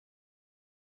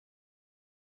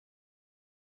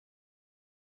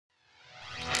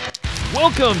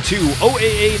Welcome to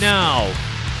OAA Now,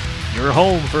 your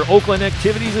home for Oakland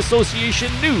Activities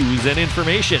Association news and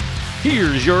information.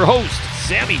 Here's your host,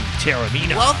 Sammy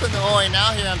Taormina. Welcome to OAA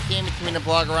Now. Here I'm Sammy Taormina,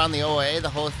 blogger on the OAA, the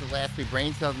host of Last Week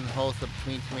Brain Cells, and the host of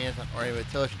Between Two Minutes on Orion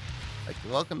Television. I'd like to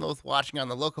welcome those watching on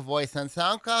the local voice on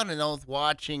SoundCloud and those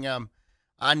watching on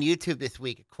YouTube this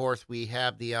week. Of course, we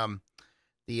have the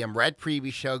Red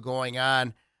Preview show going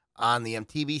on the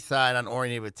TV side on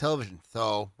Orion Television.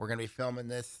 So we're going to be filming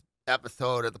this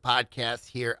episode of the podcast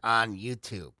here on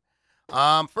YouTube.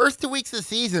 First 2 weeks of the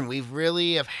season, we've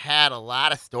really have had a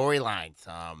lot of storylines.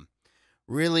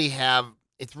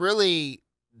 It's really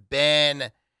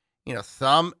been,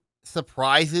 some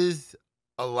surprises,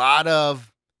 a lot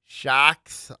of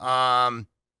shocks. Some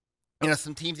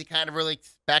teams you kind of really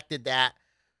expected that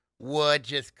would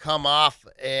just come off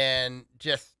and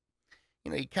just,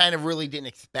 you kind of really didn't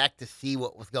expect to see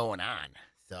what was going on.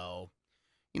 So,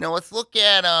 let's look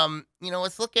at, of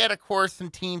course, some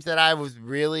teams that I was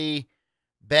really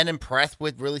been impressed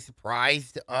with, really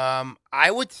surprised. I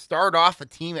would start off a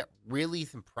team that really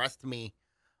impressed me,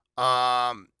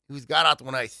 who's got out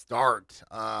when I start.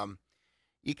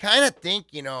 You kind of think,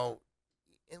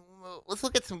 let's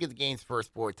look at some good games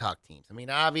first, boy talk teams. I mean,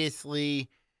 obviously,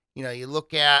 you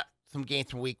look at some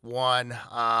games from week one.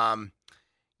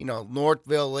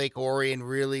 Northville, Lake Orion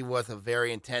really was a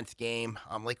very intense game.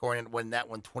 Lake Orion won that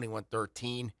one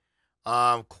 21-13.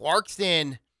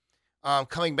 Clarkston,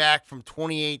 coming back from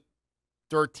 28-13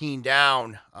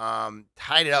 down,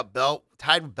 tied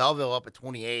Belleville up at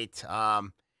 28.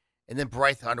 And then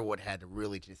Bryce Underwood had to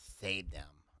really just save them.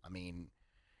 I mean,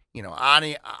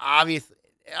 obviously,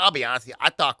 I'll be honest with you,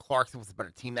 I thought Clarkston was a better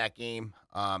team that game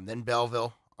than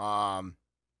Belleville.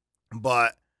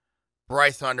 But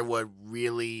Bryce Underwood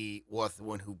really was the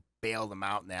one who bailed them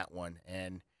out in that one.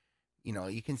 And,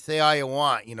 you can say all you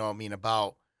want,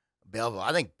 about Belleville.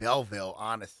 I think Belleville,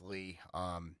 honestly,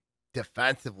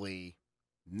 defensively,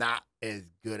 not as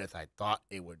good as I thought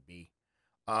it would be.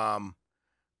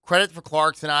 Credit for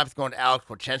Clarkson, obviously, going to Alex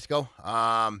Wachensko.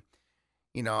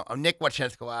 Nick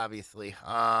Wachensko, obviously.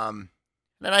 A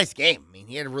nice game. I mean,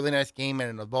 he had a really nice game,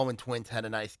 and the Bowman Twins had a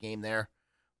nice game there.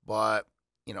 But,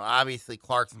 obviously,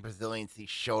 Clarkson resiliency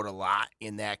showed a lot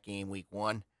in that game, week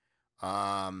one.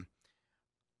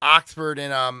 Oxford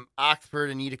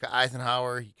and Utica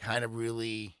Eisenhower, he kind of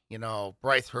really,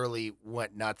 Bryce Hurley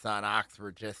went nuts on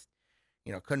Oxford. Just,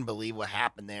 couldn't believe what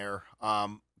happened there.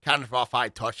 Counted for all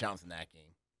 5 touchdowns in that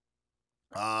game.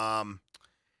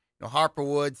 Harper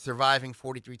Woods surviving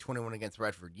 43-21 against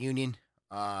Redford Union.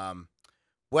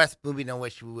 West Blooming, no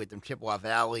issue with them. Chippewa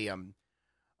Valley,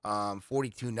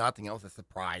 42-0. That was a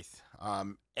surprise.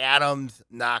 Adams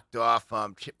knocked off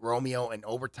Chip Romeo in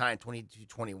overtime,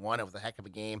 22-21. It was a heck of a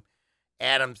game.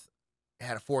 Adams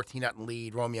had a 14-0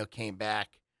 lead. Romeo came back,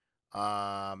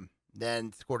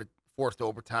 then forced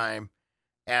overtime.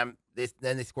 And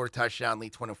then they scored a touchdown,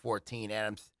 lead 20-14.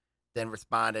 Adams then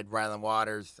responded. Ryland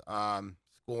Waters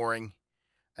scoring,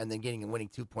 and then getting a winning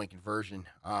 2-point conversion.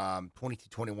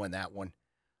 22-21 that one.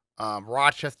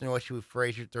 Rochester, no issue with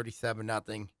Frazier,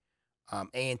 37-0.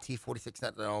 A&T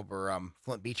 46-0 over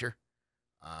Flint Beecher.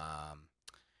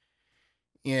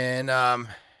 And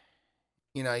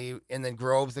then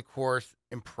Groves, of course,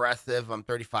 impressive.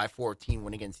 35-14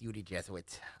 win against UD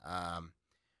Jesuits.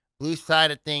 Blue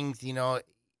side of things, North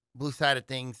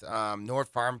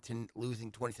Farmington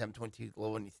losing 27-22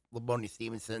 to Labonte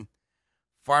Stevenson.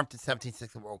 Farmington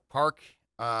 17-6 at Oak Park.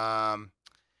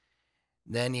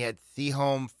 Then you had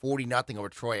Seaholm 40-0 over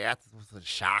Troy. That was a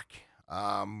shock.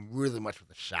 Really much of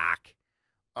a shock.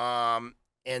 And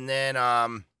then,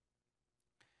 and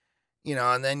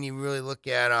then you really look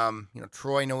at,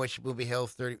 Troy, no issue, Booby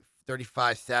Hills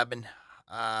 35-7.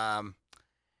 And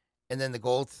then the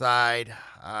gold side,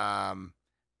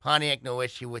 Pontiac, no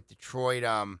issue with Detroit.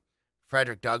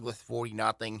 Frederick Douglass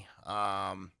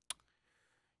 40-0.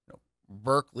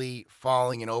 Berkeley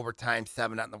falling in overtime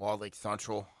 7-0 in the Walled Lake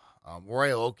Central.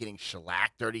 Royal Oak getting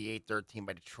shellacked 38-13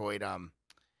 by Detroit. I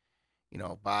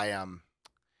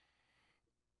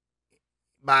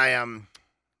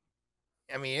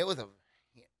mean, it was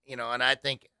and I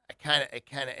think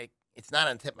it's not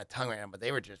on the tip of my tongue right now, but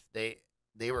they were just, they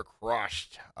were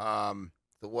crushed. So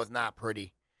it was not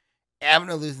pretty.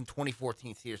 Avenue losing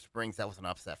 2014 Cedar Springs, that was an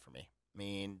upset for me. I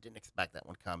mean, didn't expect that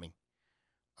one coming.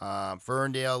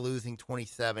 Ferndale losing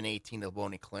 27-18 to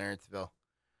Boney Clarenceville.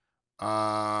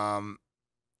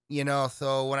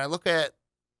 So when I look at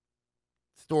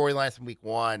storylines from week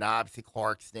one, obviously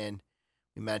Clarkston,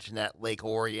 we mentioned that. Lake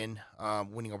Orion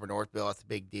winning over Northville, that's a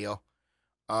big deal.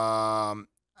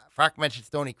 Frank mentioned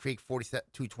Stony Creek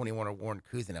 42-21 over Warren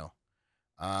Cousino.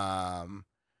 So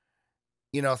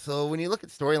when you look at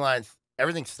storylines,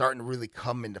 everything's starting to really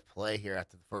come into play here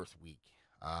after the first week.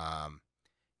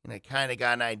 Kind of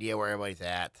got an idea where everybody's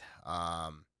at.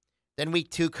 Then week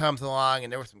 2 comes along,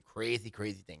 and there were some crazy,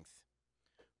 crazy things.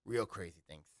 Real crazy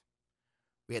things.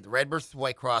 We had the red versus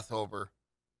white crossover,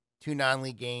 2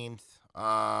 non-league games.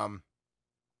 So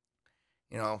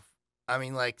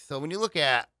when you look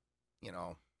at,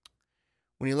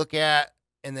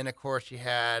 and then of course you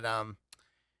had, and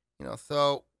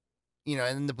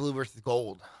then the blue versus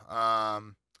gold.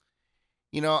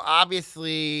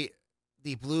 Obviously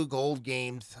the blue gold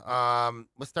games.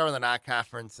 Let's start with the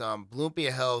non-conference.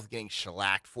 Olympia Hills getting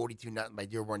shellacked 42-0 by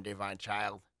Dearborn Divine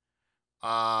Child.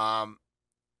 I'll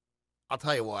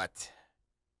tell you what,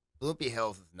 Olympia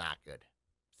Hills is not good.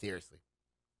 Seriously,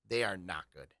 they are not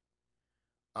good.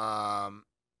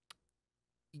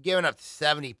 You've given up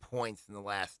 70 points in the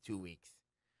last 2 weeks.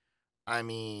 I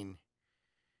mean,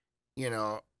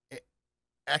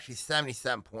 actually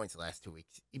 77 points the last 2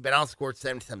 weeks. You've been outscored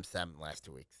 77-7 the last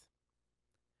 2 weeks.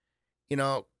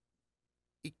 I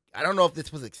don't know if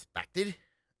this was expected,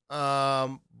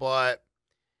 but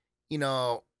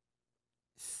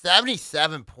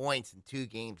 77 points in 2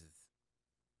 games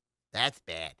that's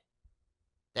bad.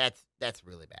 That's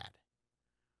really bad.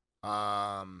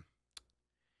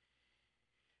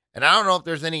 And I don't know if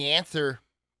there's any answer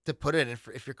to put it in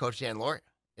if you're Coach Dan Lauria.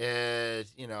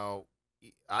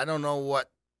 I don't know what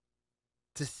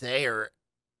to say or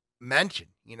mention.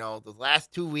 The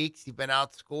last 2 weeks you've been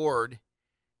outscored.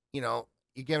 You're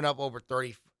giving up over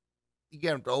 30. You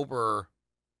give up over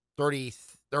 30,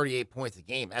 38 points a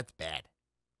game. That's bad.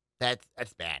 That's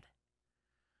bad.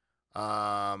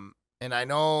 And I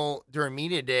know during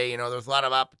media day, there was a lot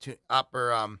of opportunity.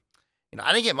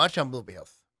 I didn't get much on Blue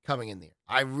Bills coming in there.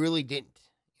 I really didn't.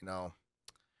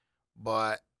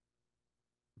 But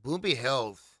Bloomby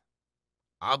Hills,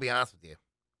 I'll be honest with you,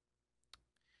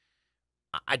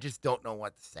 I just don't know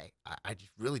what to say. I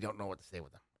just really don't know what to say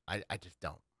with them. I just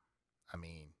don't. I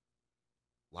mean,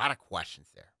 a lot of questions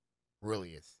there.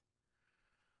 Really is.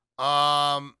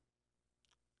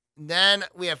 Then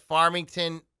we have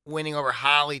Farmington winning over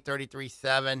Holly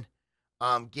 33-7.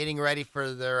 Getting ready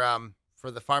for their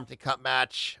for the Farmington Cup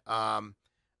match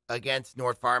against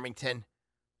North Farmington.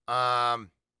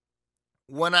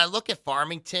 When I look at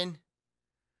Farmington,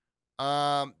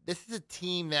 this is a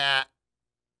team that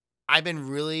I've been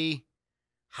really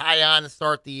high on to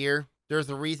start the year. There's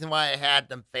a reason why I had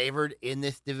them favored in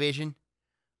this division.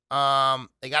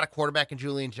 They got a quarterback in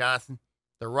Julian Johnson.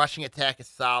 Their rushing attack is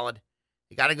solid.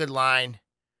 They got a good line.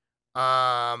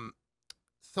 So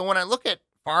when I look at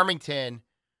Farmington,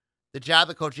 the job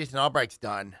that Coach Jason Albright's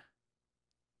done,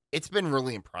 it's been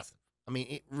really impressive. I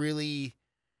mean,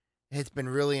 it's been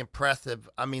really impressive.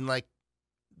 I mean,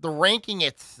 the ranking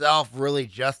itself really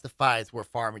justifies where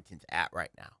Farmington's at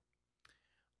right now.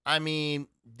 I mean,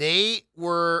 they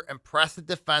were impressive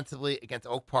defensively against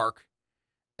Oak Park,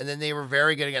 and then they were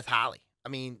very good against Holly. I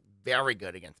mean, very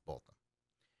good against both of them.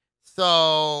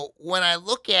 So when I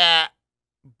look at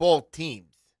both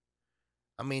teams,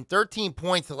 13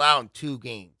 points allowed in 2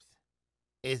 games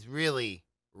is really,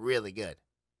 really good.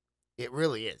 It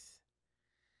really is.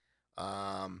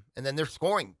 And then they're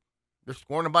scoring. They're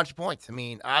scoring a bunch of points.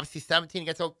 Obviously 17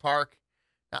 against Oak Park.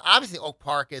 Now, obviously Oak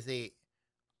Park,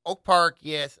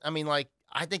 yes.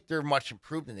 I think they're much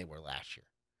improved than they were last year.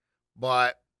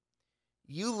 But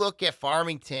you look at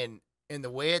Farmington and the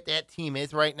way that team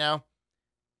is right now,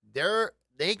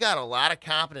 they got a lot of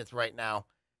confidence right now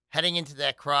heading into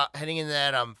that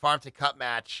Farmington Cup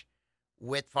match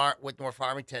with North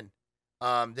Farmington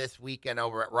this weekend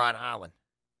over at Ron Holland.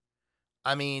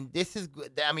 This is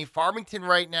good. Farmington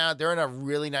right now, they're in a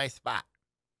really nice spot.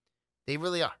 They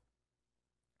really are.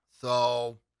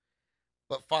 So,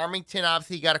 but Farmington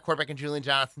obviously got a quarterback in Julian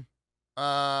Johnson.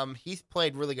 He's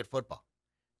played really good football.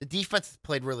 The defense has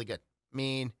played really good.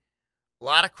 A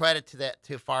lot of credit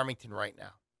to Farmington right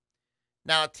now.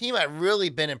 Now, a team I've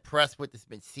really been impressed with has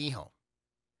been Seaholm.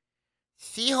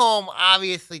 Seaholm,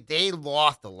 obviously, they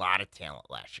lost a lot of talent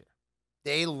last year.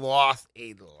 They lost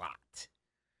a lot.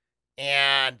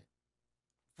 And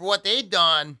for what they've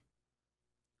done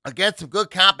against some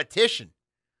good competition,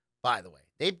 by the way,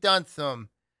 they've done some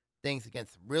things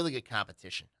against some really good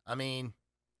competition.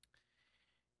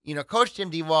 Coach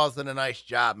Jim DeWall's done a nice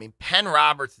job. Penn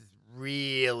Roberts has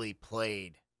really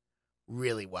played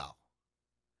really well.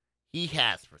 He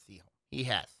has for Seaholm. He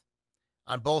has.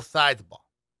 On both sides of the ball.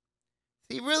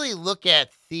 So you really look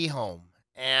at Seaholm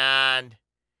and,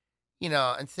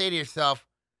 and say to yourself,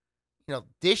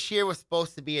 this year was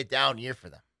supposed to be a down year for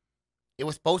them. It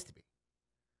was supposed to be.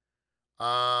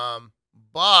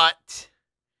 But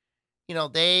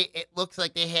it looks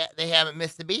like they haven't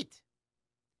missed a beat.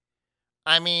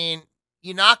 I mean,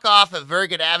 you knock off a very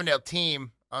good Avondale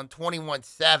team on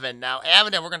 21-7. Now,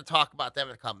 Avondale, we're going to talk about them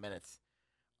in a couple minutes.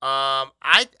 I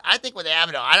think with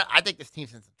Avondale, I think this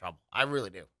team's in some trouble. I really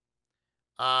do.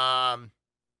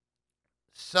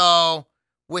 So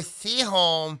with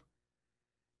Seaholm,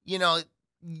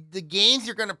 the games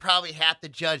you're going to probably have to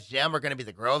judge them are going to be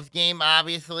the Groves game,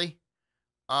 obviously.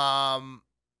 The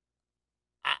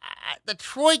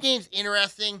Troy game's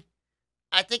interesting.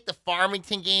 I think the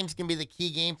Farmington game's going to be the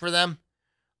key game for them.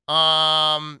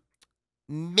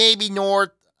 Maybe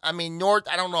North. I mean, North,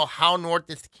 I don't know how North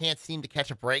just can't seem to catch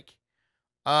a break.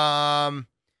 But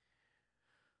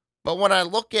when I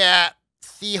look at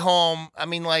Seaholm, I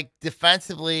mean, like,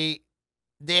 defensively,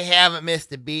 they haven't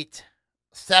missed a beat.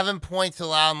 7 points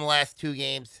allowed in the last 2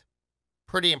 games.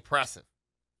 Pretty impressive.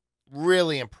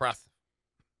 Really impressive.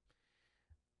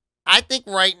 I think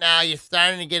right now you're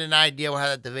starting to get an idea of how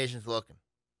that division's looking.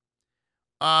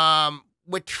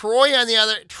 With Troy on the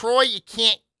other, you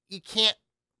can't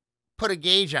put a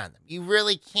gauge on them. You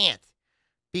really can't.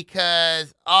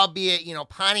 Because, albeit,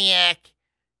 Pontiac,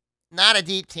 not a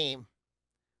deep team,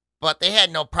 but they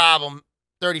had no problem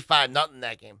 35-0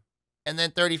 that game. And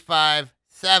then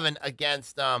 35-7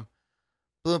 against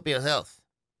Bloomfield Hills.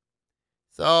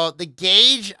 So the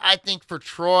gauge, I think, for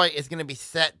Troy is going to be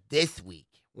set this week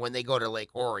when they go to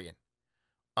Lake Orion.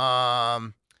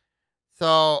 So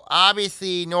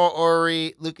obviously, Noah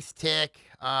Ori, Lucas Tick,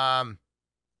 Jalen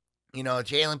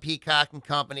Peacock and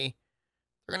company,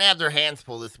 they're going to have their hands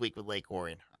full this week with Lake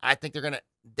Orion. I think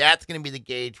that's going to be the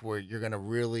gauge where you're going to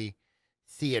really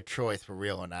see a choice for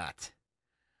real or not.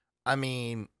 I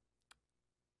mean,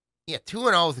 yeah,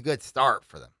 2-0 is a good start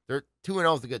for them.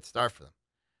 2-0 is a good start for them.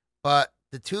 But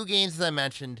the 2 games that I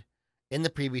mentioned in the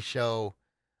previous show,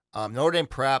 Notre Dame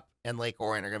Prep and Lake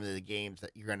Orion are going to be the games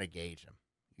that you're going to gauge them.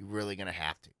 You're really going to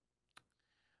have to.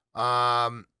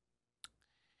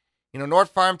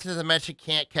 North Farmington, as I mentioned,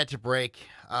 can't catch a break.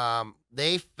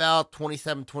 They fell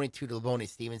 27-22 to Livonia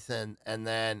Stevenson, and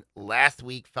then last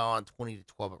week fell on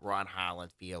 20-12 at Ron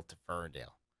Holland Field to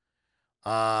Ferndale.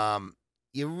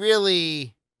 You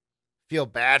really feel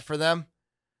bad for them.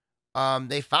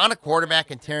 They found a quarterback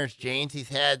in Terrence James.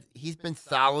 He's been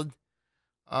solid.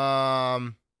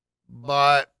 But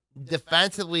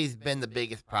defensively he's been the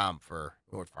biggest problem for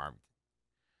North Farmington.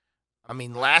 I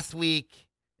mean,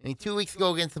 2 weeks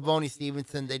ago against Livonia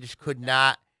Stevenson, they just could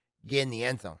not get in the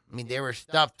end zone. I mean, they were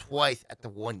stuffed twice at the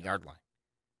 1-yard line.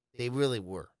 They really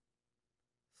were.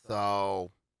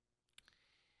 So,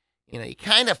 you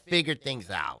kind of figured things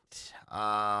out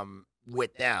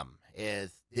with them.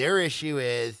 Their issue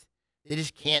is they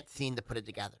just can't seem to put it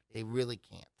together. They really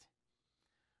can't.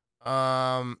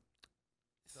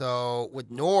 So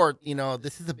with North,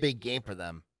 this is a big game for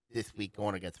them this week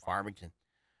going against Farmington.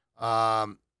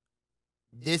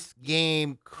 This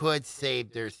game could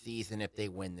save their season if they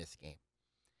win this game.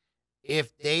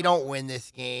 If they don't win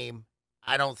this game,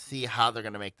 I don't see how they're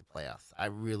going to make the playoffs. I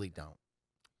really don't.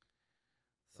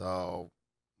 So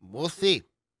we'll see.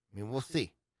 We'll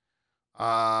see. We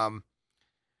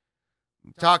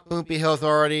talked Bloomfield Hills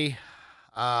already.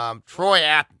 Troy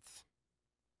Athens.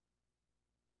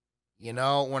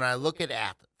 When I look at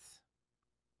Athens,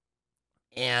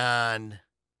 and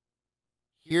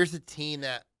here's a team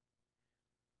that,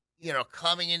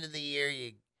 coming into the year,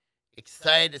 you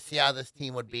excited to see how this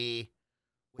team would be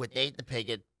with Nathan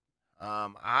Piggott.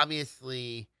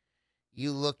 Obviously,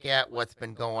 you look at what's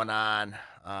been going on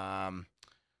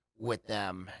with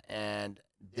them, and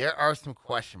there are some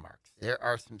question marks. There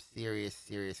are some serious,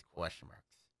 serious question marks.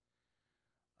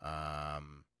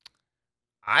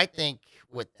 I think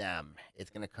with them,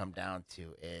 it's going to come down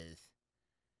to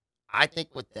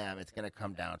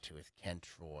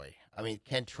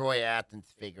can Troy Athens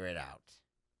figure it out?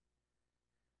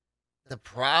 The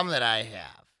problem that I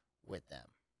have with them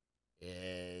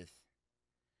is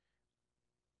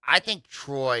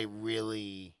Troy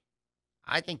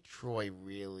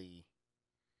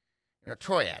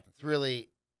Athens really,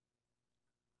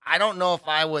 I don't know if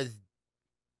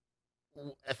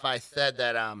I said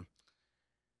that,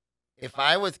 if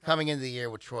I was coming into the year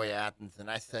with Troy Athens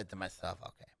and I said to myself,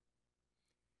 okay,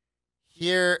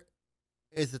 here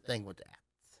is the thing with Athens.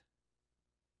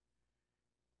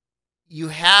 You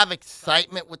have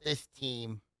excitement with this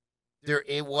team.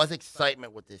 It was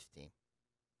excitement with this team.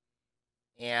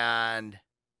 And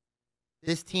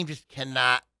this team just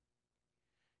cannot,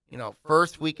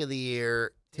 first week of the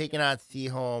year, taking on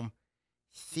Seaholm.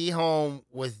 Seaholm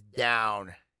was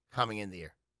down coming in the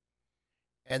year.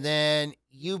 And then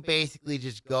you basically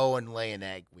just go and lay an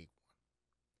egg week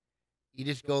You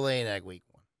just go lay an egg week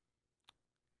 1.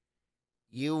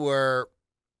 You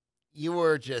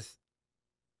were just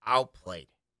outplayed.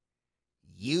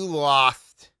 You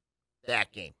lost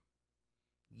that game.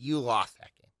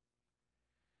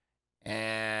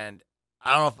 And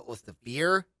I don't know if it was the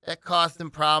fear that caused them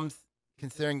problems,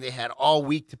 considering they had all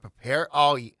week to prepare,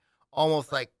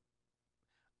 almost like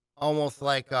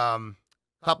a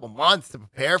couple months to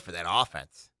prepare for that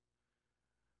offense.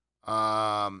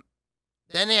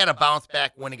 Then they had a bounce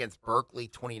back win against Berkeley,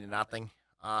 20-0.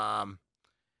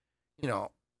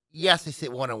 Yes, they sit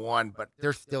 1-1, but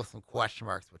there's still some question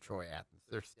marks with Troy Athens.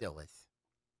 There still is.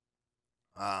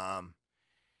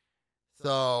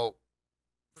 So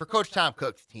for Coach Tom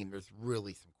Cook's team, there's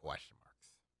really some question marks.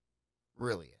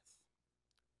 Really is.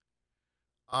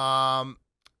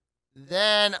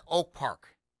 Then Oak Park.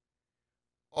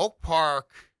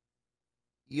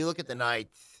 You look at the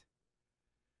Knights,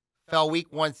 fell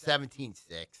week 1, 17-6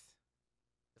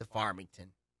 to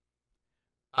Farmington.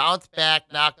 Bounced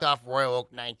back, knocked off Royal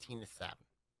Oak 19-7.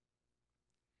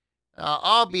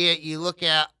 Albeit, you look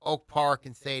at Oak Park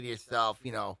and say to yourself,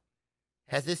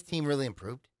 has this team really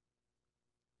improved?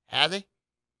 Have they?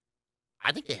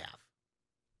 I think they have.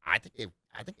 I think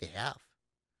they have.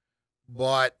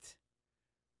 But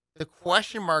the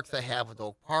question marks I have with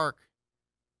Oak Park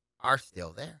are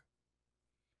still there.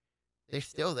 They're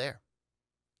still there.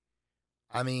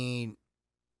 I mean,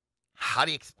 how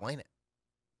do you explain it?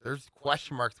 There's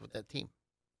question marks with that team.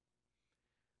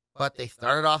 But they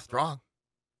started off strong.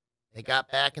 They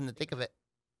got back in the thick of it.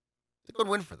 It's a good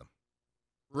win for them.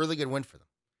 Really good win for them.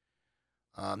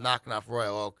 Knocking off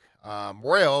Royal Oak.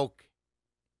 Royal Oak,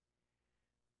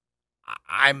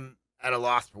 I'm at a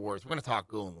loss for words. We're going to talk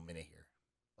Ghoul in a minute here.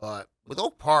 But with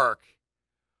Oak Park,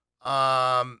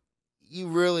 you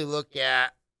really look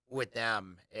at with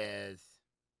them is,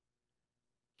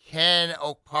 can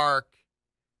Oak Park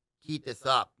keep this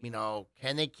up?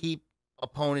 Can they keep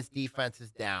opponents'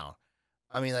 defenses down?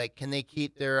 I mean, can they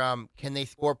keep their can they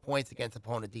score points against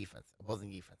opposing defenses?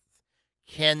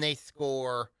 Can they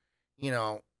score,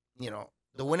 the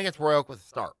win against Royal Oak was a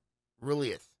start. Really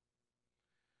is.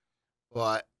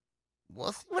 But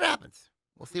we'll see what happens.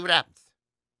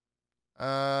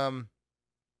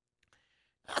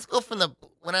 Let's go from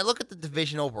when I look at the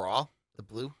division overall, the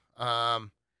blue,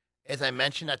 as I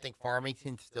mentioned, I think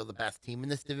Farmington's still the best team in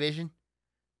this division.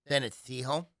 Then it's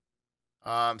Seaholm.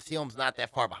 Seaholm's not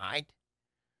that far behind.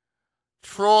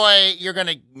 Troy, you're going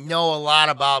to know a lot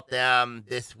about them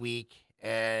this week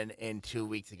and in 2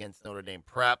 weeks against Notre Dame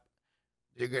Prep.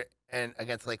 And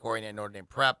against Lake Orion and Notre Dame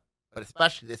Prep, but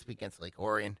especially this week against Lake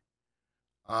Orion.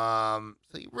 So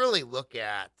you really look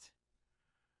at,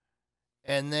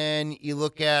 and then you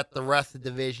look at the rest of the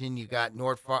division. You got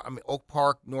Oak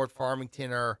Park, North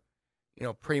Farmington are,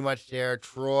 pretty much there.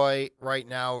 Troy right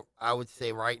now, I would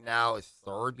say right now is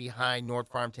third behind North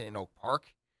Farmington and Oak Park.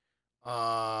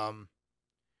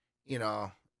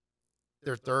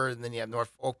 They're third, and then you have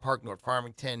Oak Park, North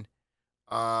Farmington.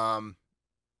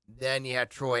 Then you have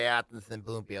Troy Athens and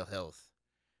Bloomfield Hills.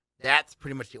 That's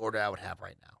pretty much the order I would have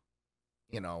right now.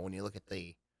 When you look at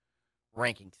the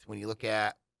rankings, when you look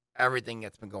at everything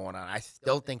that's been going on, I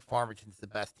still think Farmington's the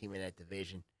best team in that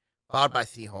division, followed by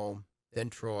Seaholm, then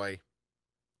Troy,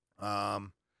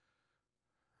 then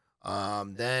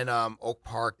Oak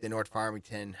Park, then North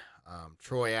Farmington,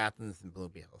 Troy, Athens, and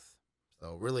Bloomfield Hills.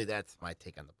 So really, that's my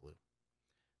take on the blue.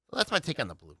 Let's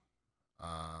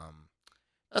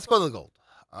go to the gold.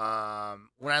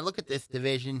 When I look at this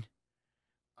division,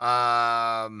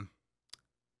 was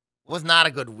not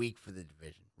a good week for the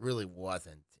division. Really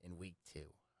wasn't in week 2.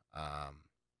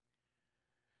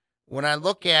 When I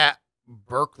look at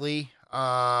Berkeley,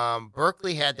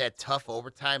 Berkeley had that tough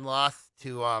overtime loss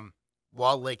to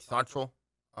Walled Lake Central,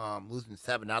 losing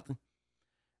 7-0.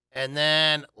 And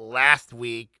then last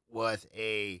week was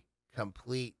a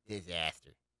complete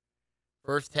disaster.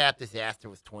 First half disaster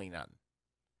was 20-0.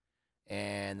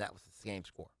 And that was the same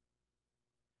score.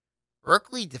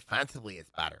 Berkeley defensively is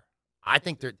better. I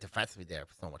think they're defensively there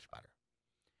so much better.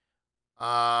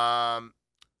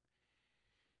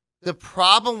 The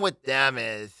problem with them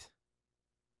is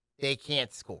they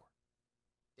can't score.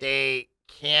 They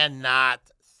cannot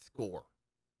score.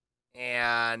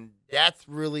 And that's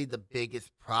really the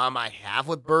biggest problem I have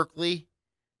with Berkeley.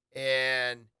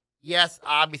 And yes,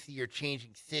 obviously you're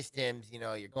changing systems.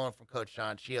 You're going from Coach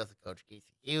John Shields to Coach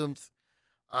Casey Humes.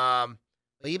 But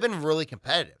you've been really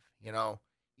competitive. The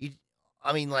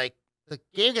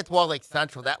game against Walled Lake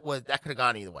Central, that could have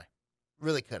gone either way.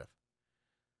 Really could have.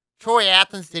 Troy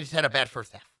Athens, they just had a bad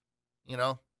first half.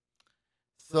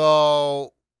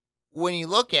 So when you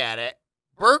look at it,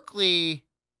 Berkeley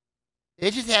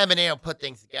They just haven't been able to put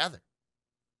things together.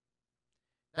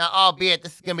 Now, albeit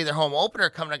this is going to be their home opener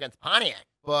coming against Pontiac,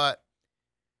 but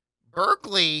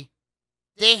Berkeley,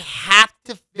 they have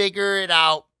to figure it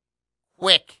out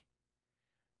quick.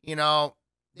 You know,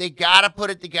 they got to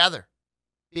put it together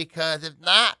because if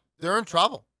not, they're in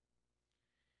trouble.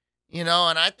 You know,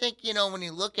 and I think, you know, when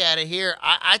you look at it here,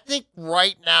 I think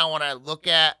right now when I look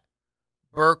at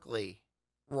Berkeley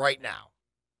right now,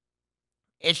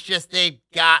 it's just they've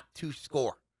got to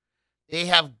score. They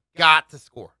have got to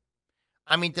score.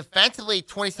 I mean, defensively,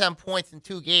 27 points in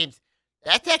 2 games,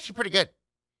 that's actually pretty good.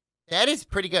 That is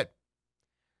pretty good.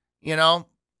 You know,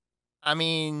 I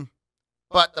mean,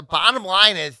 but the bottom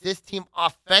line is this team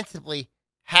offensively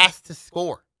has to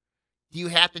score. Do you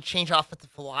have to change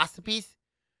offensive philosophies?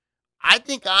 I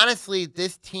think, honestly,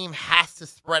 this team has to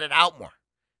spread it out more.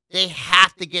 They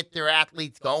have to get their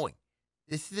athletes going.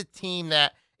 This is a team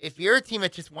that, if you're a team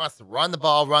that just wants to run the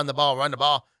ball,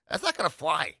 that's not going to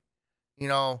fly. You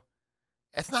know,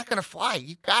 that's not going to fly.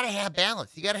 You've got to have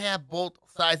balance. You got to have both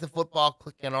sides of football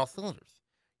clicking on all cylinders.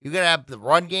 You got to have the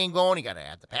run game going. You got to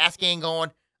have the pass game going.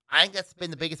 I think that's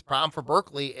been the biggest problem for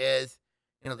Berkeley is,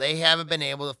 you know, they haven't been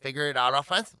able to figure it out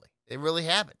offensively. They really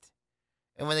haven't.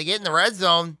 And when they get in the red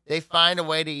zone, they find a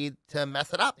way to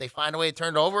mess it up. They find a way to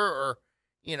turn it over or,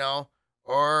 you know,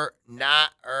 or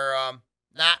not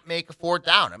make a 4th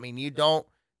down. I mean,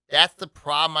 that's the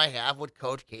problem I have with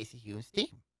Coach Casey Hume's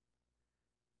team.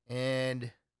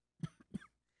 And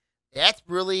that's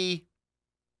really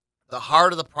the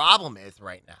heart of the problem is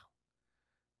right now.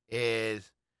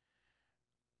 Is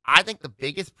I think the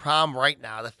biggest problem right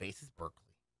now that faces Berkeley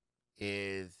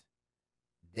is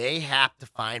they have to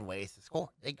find ways to score.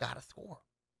 They got to score.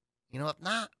 You know, if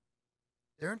not,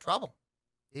 they're in trouble.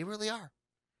 They really are.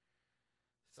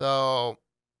 So,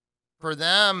 for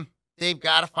them, they've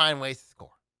got to find ways to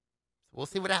score. So, we'll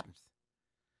see what happens.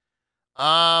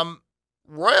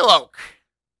 Royal Oak.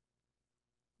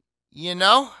 You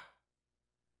know,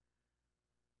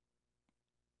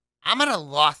 I'm at a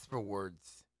loss for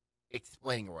words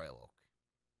explaining Royal Oak.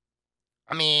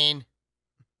 I mean,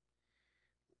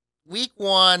 week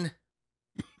 1,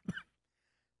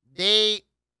 they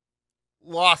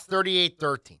lost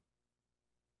 38-13.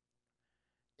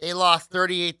 They lost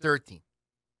 38-13.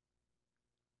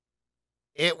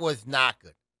 It was not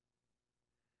good.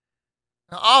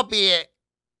 Now, albeit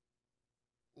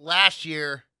last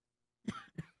year,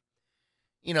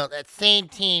 you know, that same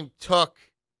team took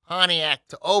Pontiac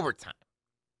to overtime.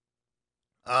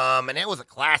 And it was a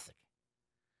classic.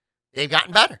 They've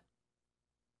gotten better.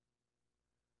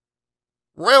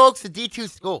 Royal Oak's a D2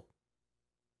 school.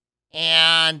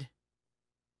 And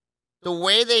the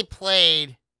way they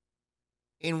played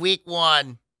in week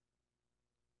 1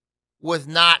 was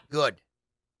not good.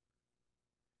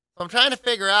 So I'm trying to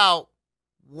figure out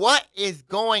what is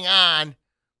going on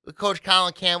with Coach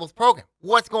Colin Campbell's program.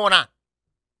 What's going on?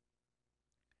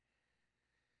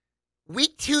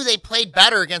 Week 2, they played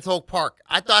better against Oak Park.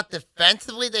 I thought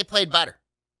defensively they played better.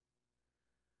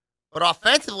 But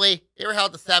offensively, they were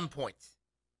held to 7 points.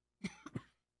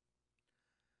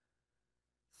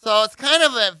 So it's kind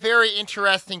of a very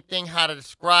interesting thing how to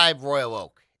describe Royal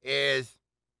Oak is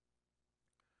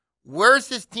where's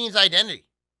this team's identity?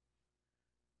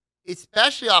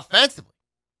 Especially offensively.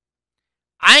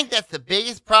 I think that's the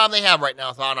biggest problem they have right now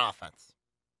is on offense.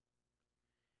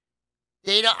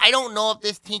 I don't know if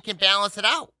this team can balance it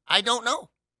out. I don't know.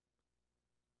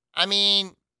 I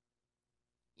mean,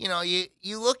 you know,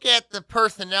 you look at the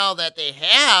personnel that they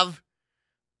have,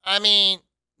 I mean,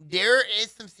 there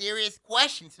is some serious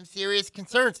questions, some serious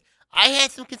concerns. I had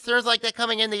some concerns like that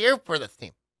coming in the year for this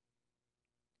team.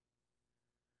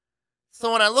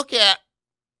 So when I look at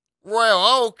Royal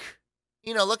Oak,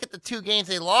 you know, look at the 2 games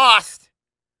they lost.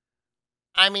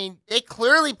 I mean, they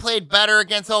clearly played better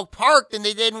against Oak Park than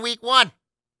they did in week 1.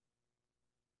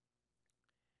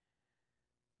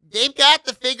 They've got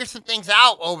to figure some things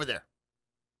out over there.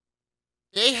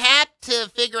 They have to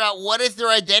figure out what is their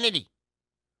identity.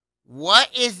 What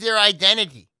is their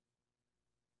identity?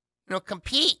 You know,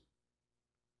 compete.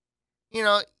 You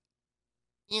know,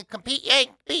 compete. Yeah,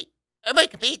 compete. Everybody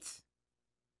competes.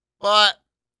 But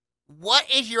what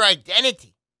is your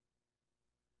identity?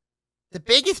 The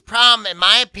biggest problem, in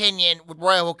my opinion, with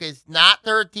Royal Oak is not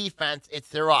their defense, it's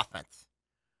their offense.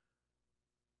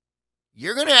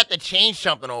 You're going to have to change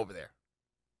something over there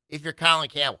if you're Colin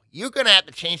Campbell. You're going to have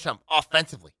to change something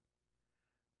offensively.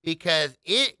 Because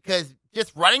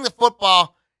just running the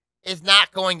football is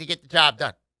not going to get the job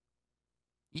done.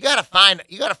 You got to find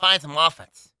some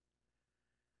offense.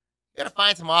 You got to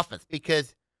find some offense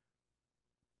because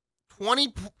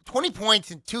 20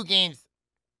 points in 2 games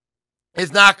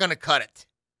is not going to cut it.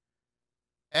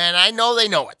 And I know they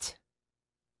know it.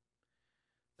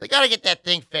 They got to get that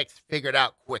thing figured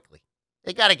out quickly.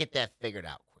 They got to get that figured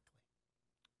out quickly.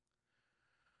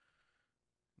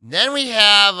 Then we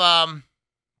have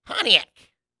Pontiac.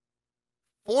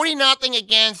 40-0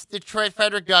 against Detroit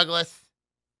Frederick Douglass.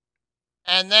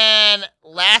 And then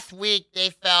last week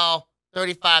they fell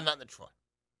 35-0 Detroit.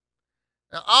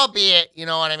 Now, albeit, you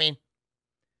know what I mean?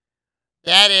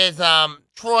 That is,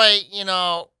 Troy, you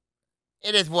know,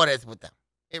 it is what it is with them.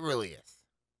 It really is.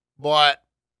 But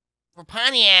for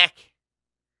Pontiac,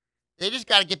 they just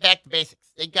got to get back to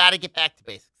basics. They got to get back to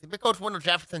basics. If you're Coach Wendell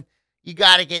Jefferson, you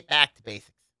got to get back to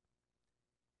basics.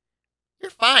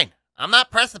 You're fine. I'm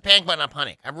not pressing the panic button on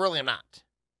Pontiac. I really am not.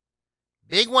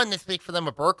 Big one this week for them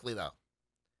at Berkeley, though.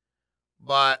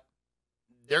 But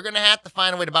they're going to have to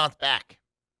find a way to bounce back.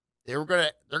 They're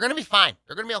going to be fine.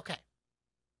 They're going to be okay.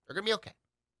 They're going to be okay.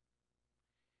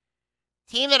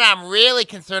 Team that I'm really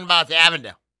concerned about is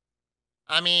Avondale.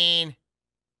 I mean,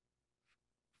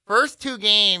 first two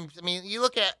games, I mean, you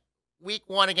look at week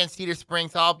 1 against Cedar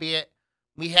Springs, albeit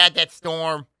we had that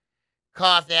storm,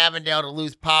 caused Avondale to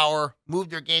lose power,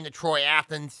 moved their game to Troy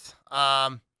Athens.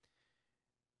 Avondale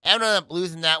ended up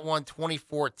losing that one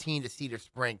 2014 to Cedar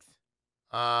Springs.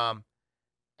 And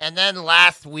then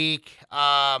last week,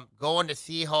 going to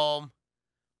Seaholm,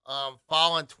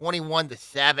 falling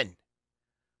 21-7.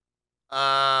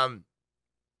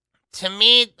 To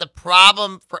me, the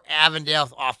problem for Avondale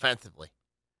is offensively.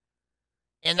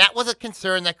 And that was a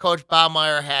concern that Coach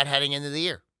Baumeier had heading into the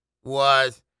year,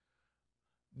 was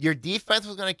your defense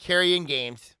was going to carry in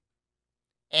games.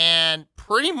 And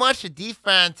pretty much the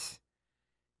defense,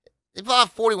 they put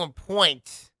out 41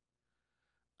 points.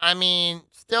 I mean,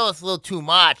 still it's a little too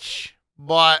much.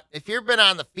 But if you've been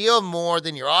on the field more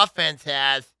than your offense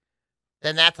has,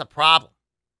 then that's a problem.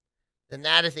 Then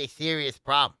that is a serious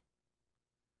problem.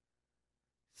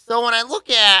 So when I look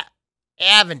at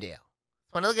Avondale,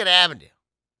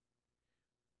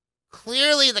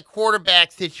 clearly the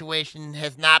quarterback situation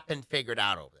has not been figured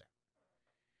out over there.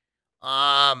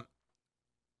 I'm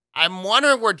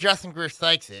wondering where Justin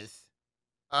Greer-Sykes is.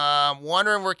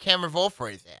 Wondering where Cameron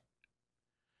Volfroy is at.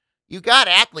 You got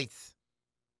athletes.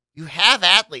 You have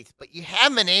athletes, but you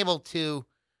haven't been able to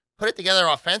put it together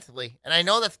offensively. And I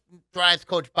know that drives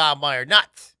Coach Baumeier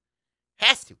nuts.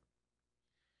 Has to.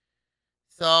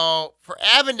 So for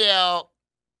Avondale,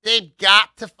 they've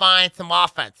got to find some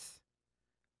offense.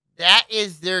 That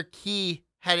is their key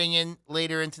heading in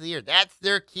later into the year. That's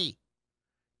their key.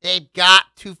 They've got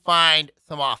to find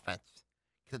some offense.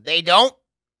 Because if they don't,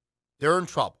 they're in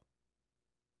trouble.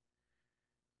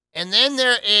 And then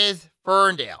there is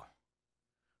Ferndale.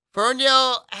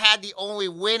 Ferndale had the only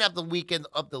win of the weekend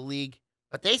of the league,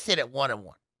 but they sit at 1-1.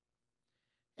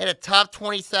 Had a tough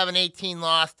 27-18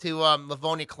 loss to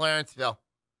Livonia Clarenceville.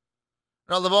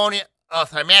 Madison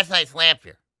Heights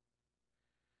Lamphere.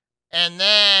 And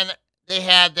then they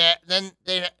had that. Then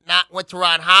they went to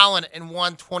Ron Holland and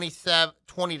won 20-12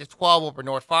 over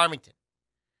North Farmington.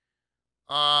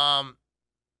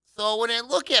 So when I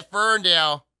look at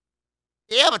Ferndale,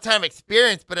 they have a ton of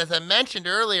experience, but as I mentioned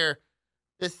earlier,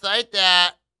 besides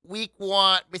that week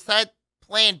 1, besides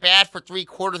playing bad for 3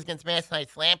 quarters against Madison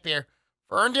Heights Lamphere,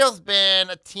 Ferndale's been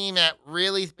a team that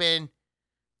really has been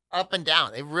up and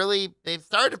down. They've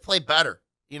started to play better,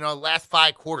 last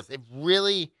 5 quarters. They've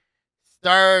really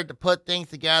started to put things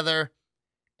together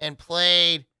and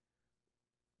played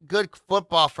good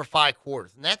football for 5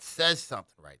 quarters. And that says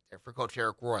something right there for Coach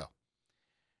Eric Royal.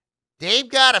 They've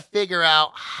got to figure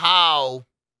out how,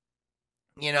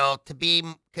 to be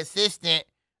consistent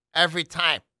every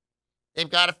time. They've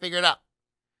got to figure it out.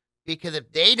 Because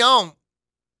if they don't,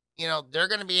 they're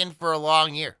going to be in for a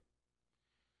long year.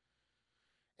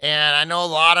 And I know a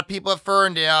lot of people at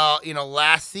Ferndale,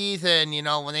 last season,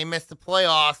 when they missed the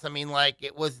playoffs,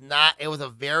 it was a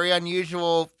very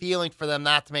unusual feeling for them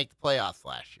not to make the playoffs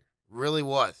last year. It really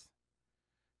was.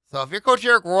 So if you're Coach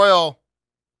Eric Royal,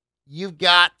 you've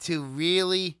got to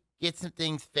really get some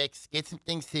things fixed, get some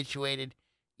things situated.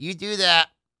 You do that,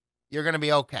 you're going to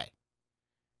be okay.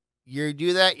 You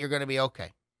do that, you're going to be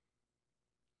okay.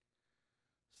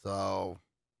 So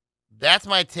that's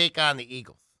my take on the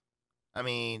Eagles. So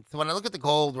when I look at the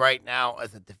Gold right now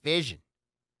as a division,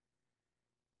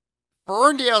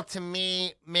 Ferndale to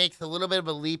me makes a little bit of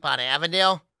a leap on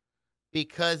Avondale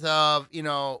because of,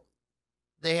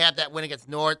 they have that win against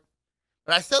North.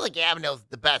 But I still think Avondale's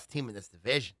the best team in this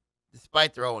division,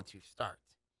 despite their 0-2 starts.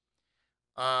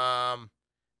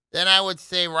 Then I would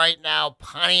say right now,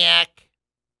 Pontiac,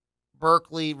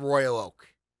 Berkeley, Royal Oak.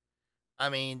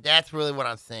 That's really what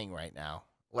I'm saying right now,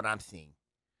 what I'm seeing.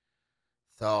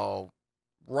 So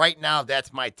right now,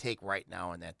 that's my take right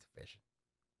now in that division.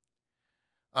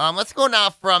 Let's go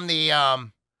now from the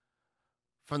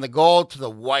gold to the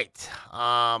white.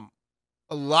 A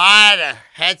lot of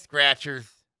head scratchers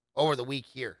over the week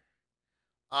here.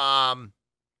 You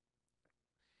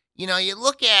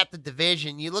look at the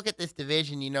division. You look at this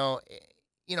division.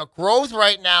 Groves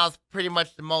right now is pretty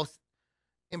much the most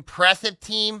impressive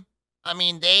team. I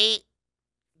mean, they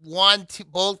won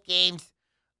both games.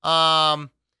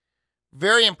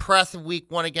 Very impressive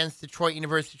week one against Detroit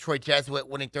University, Detroit Jesuit,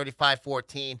 winning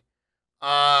 35-14.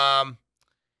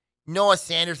 Noah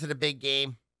Sanders had a big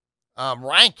game.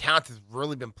 Ryan Counts has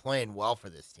really been playing well for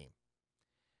this team.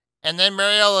 And then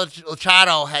Mario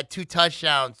Machado had 2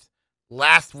 touchdowns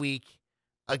last week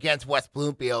against West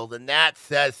Bloomfield, and that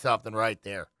says something right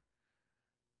there.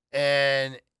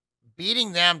 And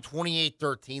beating them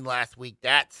 28-13 last week,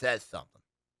 that says something.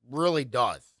 Really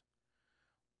does.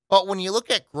 But when you look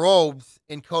at Groves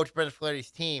and Coach Brendan Flaherty's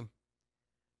team,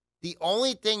 the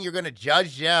only thing you're going to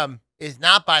judge them is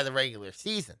not by the regular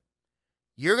season.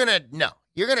 You're going to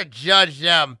judge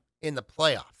them in the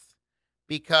playoffs,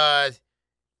 because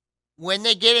when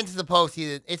they get into the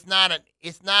postseason, it's not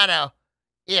a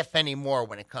if anymore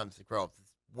when it comes to Groves.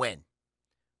 It's when.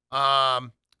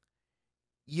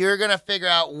 You're going to figure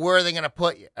out where they're going to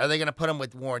put you. Are they going to put them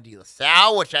with Warren De La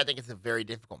Salle, which I think is a very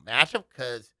difficult matchup,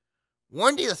 because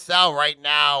Warren De La Salle right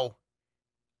now,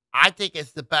 I think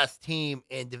is the best team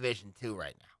in Division II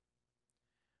right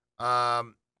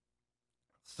now.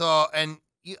 And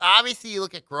you obviously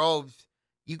look at Groves,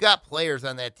 you got players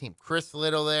on that team. Chris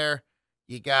Little there.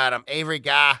 You got Avery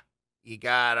Guy. You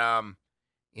got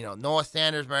Noah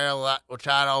Sanders, Mario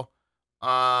Machado.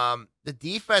 The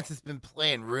defense has been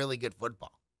playing really good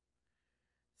football.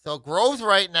 So Groves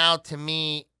right now, to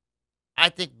me, I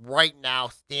think right now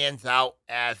stands out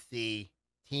as the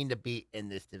team to beat in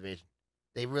this division.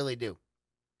 They really do.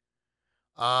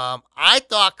 I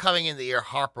thought coming into the year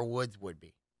Harper Woods would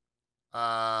be.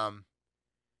 So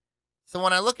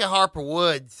when I look at Harper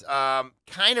Woods,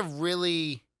 kind of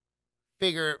really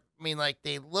figure,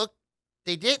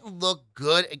 they didn't look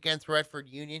good against Redford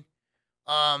Union.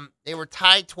 They were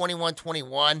tied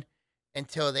 21-21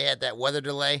 until they had that weather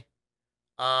delay.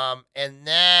 And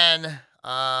then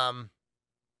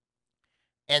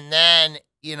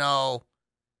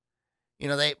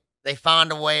they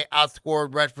found a way,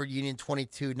 outscored Redford Union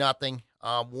 22-0.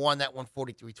 Won that one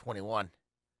 43-21.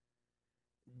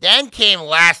 Then came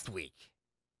last week.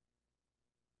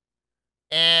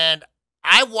 And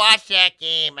I watched that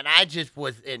game, and I just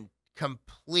was in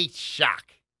complete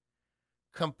shock.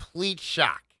 Complete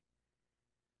shock.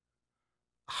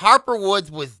 Harper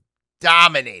Woods was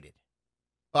dominated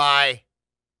by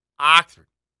Oxford.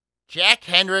 Jack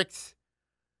Hendricks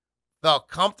felt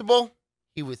comfortable.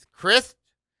 He was crisp.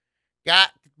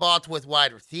 Got the ball to his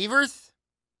wide receivers.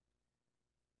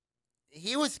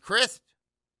 He was crisp.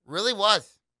 Really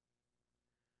was.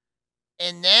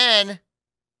 And then,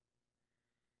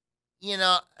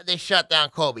 they shut down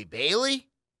Kobe Bailey.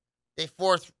 They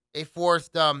forced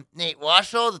Nate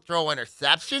Washoe to throw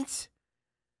interceptions.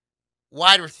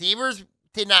 Wide receivers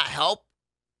did not help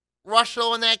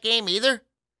Washoe in that game either.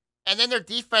 And then their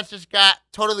defense just got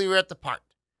totally ripped apart.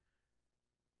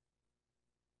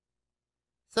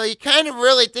 So you kind of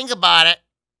really think about it,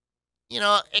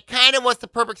 it kind of was the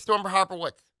perfect storm for Harper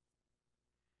Woods.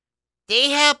 They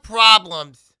have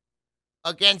problems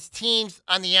against teams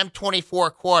on the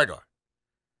M24 corridor.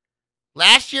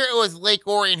 Last year, it was Lake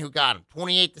Orion who got him,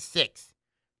 28-6.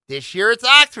 This year, it's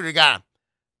Oxford who got him,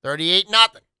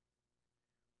 38-0.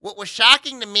 What was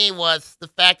shocking to me was the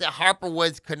fact that Harper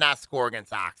Woods could not score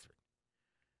against Oxford.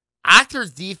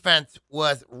 Oxford's defense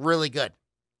was really good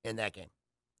in that game.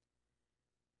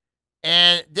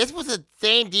 And this was the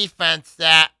same defense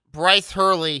that Bryce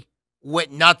Hurley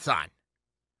went nuts on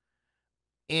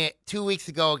 2 weeks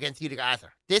ago against Utica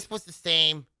Isler. This was the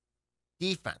same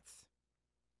defense.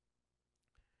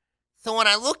 So when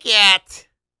I look at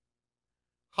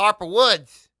Harper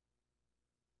Woods,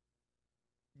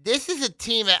 this is a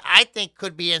team that I think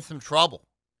could be in some trouble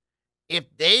if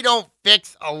they don't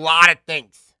fix a lot of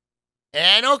things. And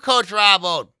I know Coach Rob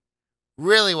Oden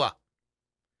really well.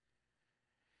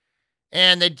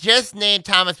 And they just named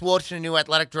Thomas Wilch the new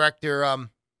athletic director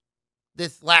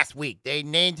this last week. They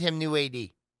named him new AD.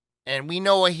 And we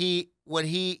know he's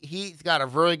got a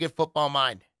very good football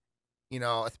mind.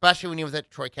 Especially when he was at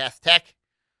Detroit Cass Tech.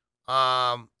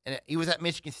 And he was at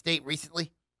Michigan State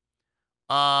recently.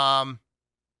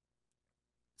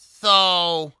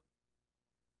 So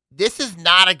this is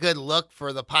not a good look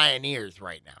for the Pioneers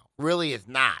right now. Really is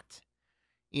not.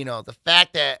 The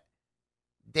fact that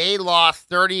They lost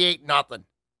 38-0.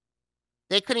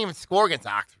 They couldn't even score against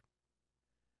Oxford.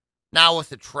 Now, was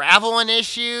the travel an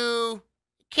issue?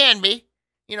 It can be,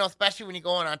 especially when you're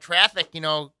going on traffic,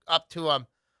 up to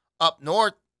up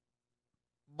north.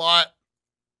 But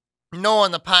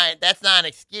knowing the Pine, that's not an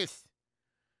excuse.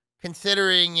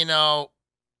 Considering,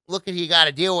 look at who you got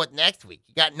to deal with next week.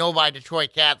 You got nobody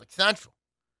Detroit Catholic Central.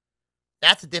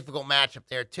 That's a difficult matchup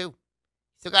there, too.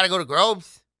 Still got to go to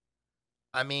Groves.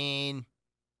 I mean,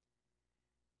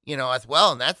 as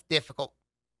well, and that's difficult.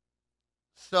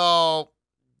 So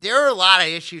there are a lot of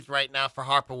issues right now for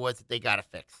Harper Woods that they got to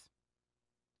fix.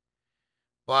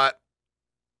 But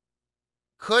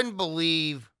couldn't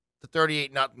believe the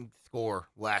 38-0 score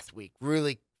last week,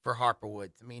 really, for Harper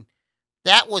Woods. I mean,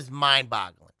 that was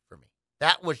mind-boggling for me.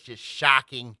 That was just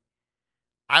shocking.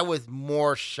 I was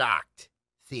more shocked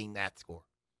seeing that score.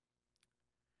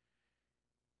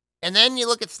 And then you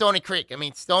look at Stony Creek. I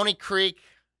mean, Stony Creek,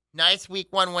 nice week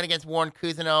 1 win against Warren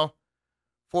Cousineau,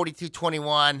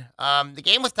 42-21. The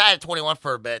game was tied at 21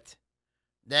 for a bit.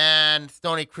 Then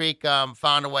Stony Creek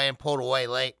found a way and pulled away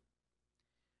late.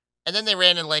 And then they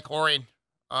ran in Lake Orion.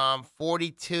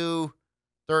 42-13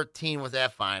 was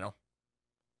that final.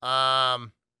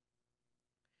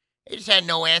 They just had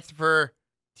no answer for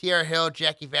Tierra Hill,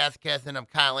 Jackie Vasquez, and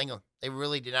Kyle England. They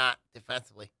really did not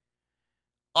defensively.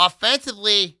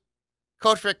 Offensively,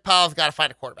 Coach Rick Powell's got to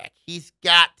find a quarterback. He's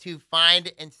got to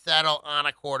find and settle on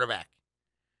a quarterback.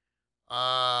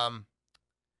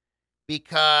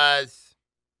 Because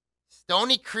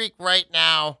Stony Creek right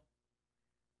now,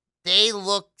 they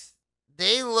don't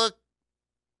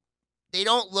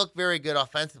look very good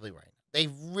offensively right now. They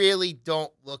really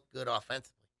don't look good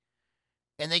offensively.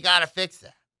 And they got to fix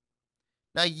that.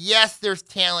 Now, yes, there's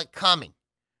talent coming.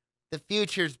 The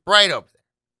future's bright over there.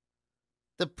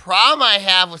 The problem I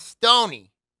have with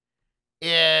Stony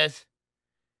is,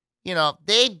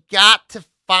 they've got to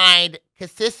find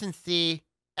consistency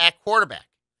at quarterback.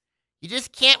 You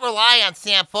just can't rely on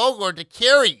Sam Fogler to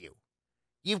carry you.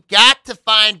 You've got to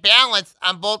find balance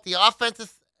on both the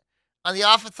offensive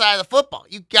side of the football.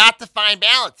 You've got to find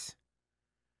balance.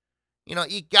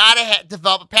 You got to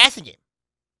develop a passing game.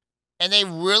 And they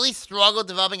really struggled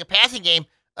developing a passing game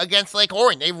against Lake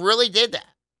Orion. They really did that.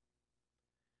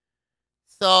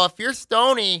 So if you're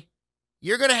Stony,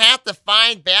 you're going to have to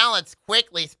find balance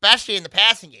quickly, especially in the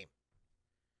passing game.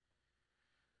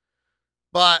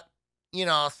 But,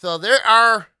 so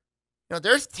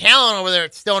there's talent over there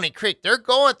at Stony Creek. They're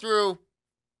going through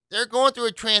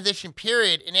a transition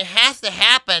period, and it has to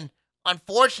happen,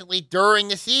 unfortunately, during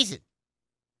the season.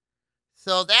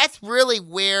 So that's really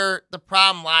where the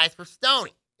problem lies for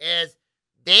Stony, is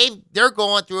they're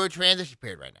going through a transition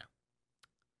period right now.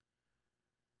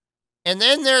 And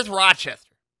then there's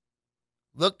Rochester.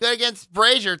 Looked good against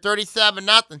Frazier,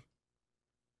 37-0.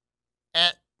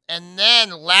 And then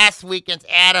last week against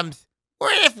Adams,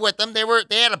 we're in it with them. They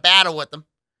had a battle with them.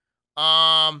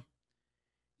 7-0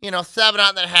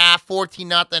 at the half,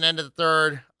 14-0 end of the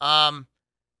third.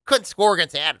 Couldn't score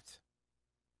against Adams.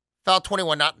 Fell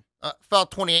 21-0. Fell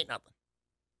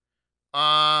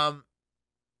 28-0.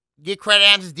 Give credit to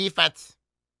Adams' defense.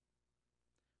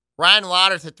 Ryan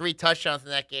Waters had 3 touchdowns in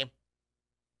that game.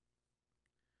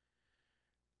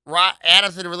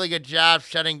 Adams did a really good job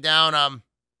shutting down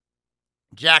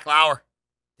Jack Lauer.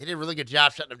 They did a really good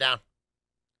job shutting him down.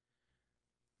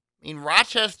 I mean,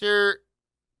 Rochester,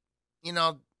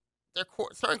 their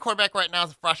starting quarterback right now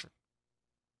is a freshman.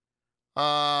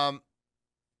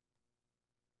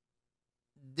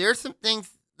 There's some things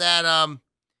that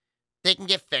they can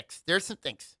get fixed. There's some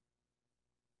things.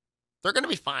 They're going to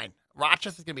be fine.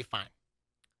 Rochester's going to be fine.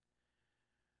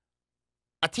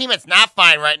 A team that's not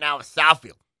fine right now is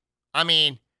Southfield. I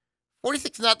mean,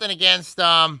 46-0 against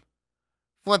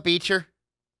Flint Beecher.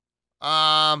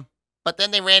 But then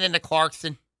they ran into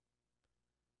Clarkson.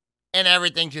 And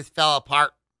everything just fell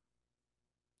apart.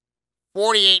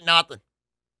 48-0.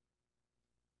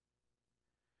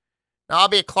 Now,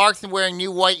 albeit Clarkson wearing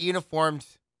new white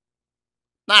uniforms,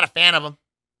 not a fan of them.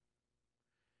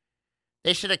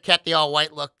 They should have kept the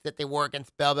all-white look that they wore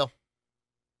against Belleville.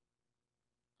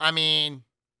 I mean,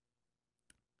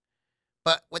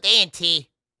 but with A&T,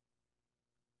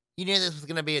 you knew this was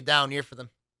going to be a down year for them.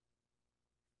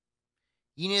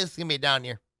 You knew this was going to be a down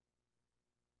year.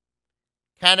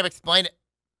 Kind of explained it.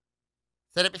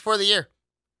 Said it before the year.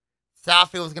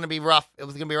 Southfield was going to be rough. It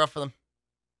was going to be rough for them.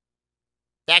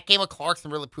 That game with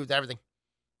Clarkson really proved everything.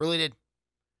 Really did.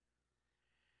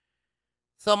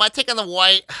 So my take on the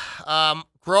white,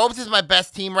 Groves is my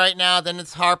best team right now. Then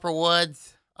it's Harper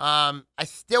Woods. I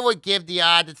still would give the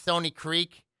odds at Stony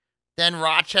Creek, then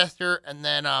Rochester, and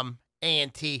then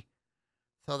A&T.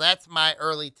 So that's my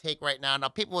early take right now. Now,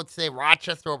 people would say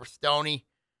Rochester over Stony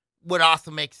would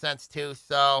also make sense too.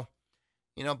 So,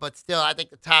 but still, I think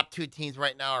the top two teams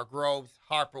right now are Groves,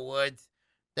 Harper Woods,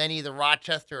 then either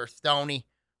Rochester or Stony,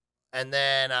 and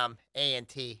then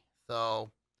A&T.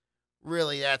 So,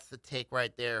 really, that's the take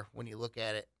right there when you look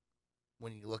at it.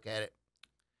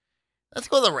 Let's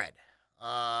go to the Red.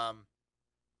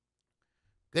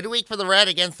 Good week for the Red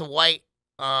against the White.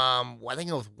 I think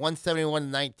it was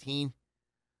 171-19.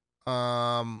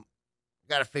 Got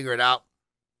to figure it out.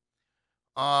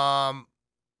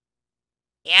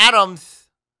 Adams,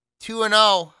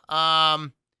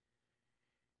 2-0.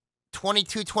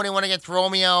 22-21 against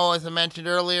Romeo, as I mentioned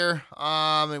earlier,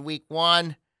 in week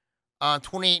 1.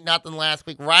 28-0 last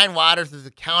week. Ryan Waters has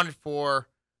accounted for,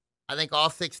 I think, all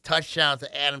 6 touchdowns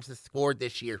that Adams has scored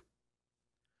this year.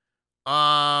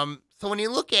 So when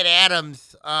you look at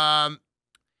Adams,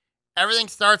 everything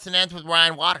starts and ends with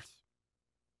Ryan Waters.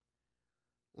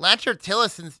 Lancher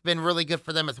Tillison's been really good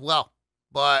for them as well,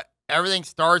 but everything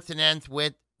starts and ends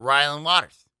with Ryan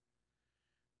Waters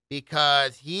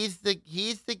because he's the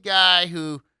guy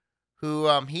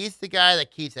he's the guy that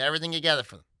keeps everything together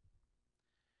for them.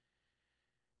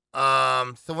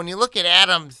 So when you look at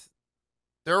Adams,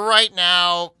 they're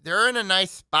in a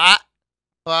nice spot,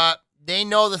 but they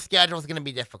know the schedule is going to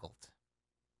be difficult.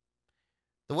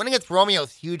 The win against Romeo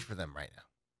is huge for them right now.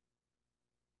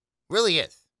 Really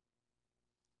is.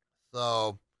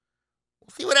 So,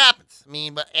 we'll see what happens.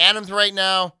 But Adams right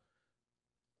now,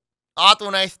 off to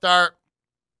a nice start.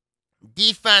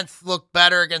 Defense looked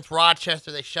better against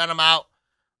Rochester. They shut them out.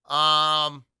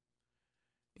 Held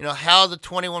to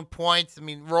 21 points.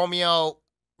 Romeo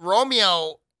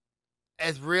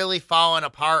has really fallen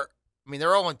apart. They're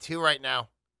 0-2 right now.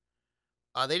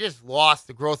 They just lost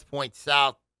to Grosse Pointe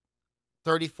South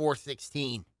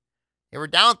 34-16. They were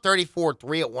down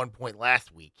 34-3 at one point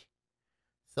last week.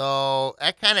 So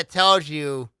that kind of tells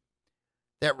you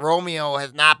that Romeo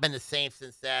has not been the same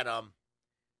since that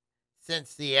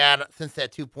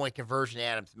 2-point conversion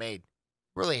Adams made.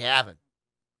 Really haven't.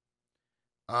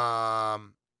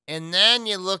 And then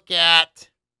let's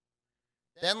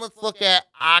look at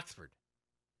Oxford.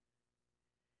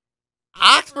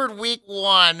 Oxford week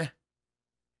 1.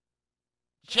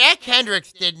 Jack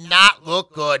Hendricks did not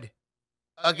look good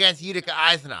against Utica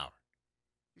Eisenhower.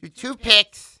 2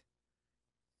 picks.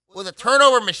 Was a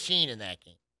turnover machine in that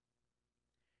game.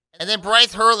 And then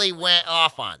Bryce Hurley went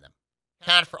off on them.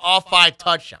 Counted for all 5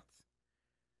 touchdowns.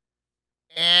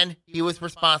 And he was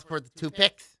responsible for the 2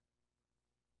 picks.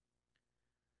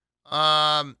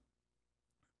 And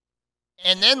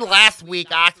then last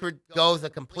week, Oxford goes a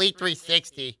complete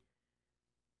 360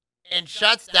 and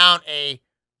shuts down a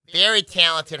very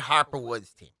talented Harper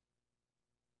Woods team.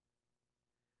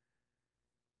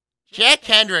 Jack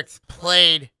Hendricks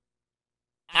played,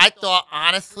 I thought,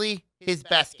 honestly, his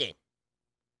best game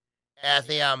as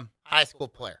a high school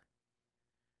player,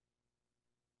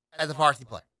 as a varsity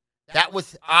player. That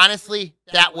was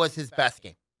his best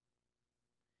game.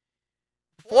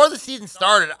 Before the season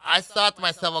started, I thought to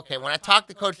myself, okay, when I talked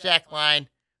to Coach Jack Line,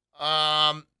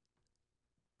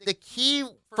 the key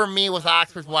for me was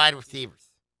Oxford's wide receivers.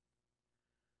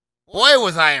 Boy,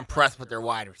 was I impressed with their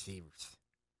wide receivers.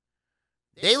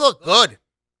 They look good.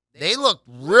 They look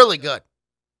really good.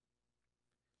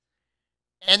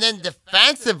 And then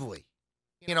defensively,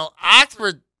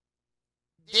 Oxford,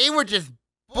 they were just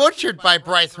butchered by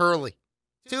Bryce Hurley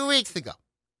 2 weeks ago.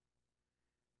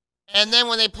 And then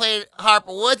when they played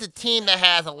Harper Woods, a team that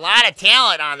has a lot of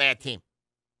talent on that team.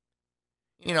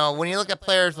 When you look at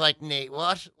players like Nate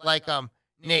Washlow,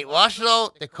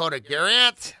 Dakota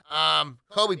Gariant,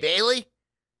 Kobe Bailey,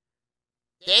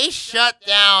 they shut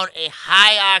down a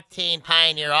high-octane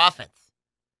Pioneer offense.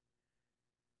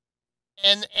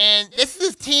 And this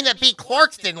is a team that beat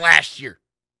Clarkston last year.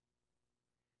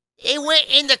 They went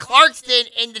into Clarkston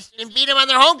and beat them on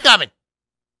their homecoming.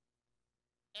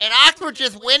 And Oxford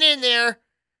just went in there.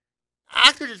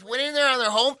 On their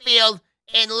home field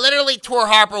and literally tore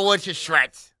Harper Woods to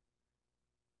shreds.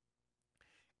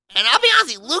 And I'll be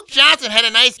honest with you, Luke Johnson had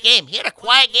a nice game. He had a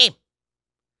quiet game.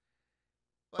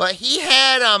 But he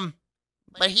had a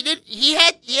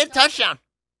touchdown.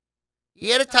 He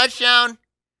had a touchdown.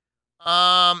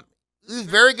 He was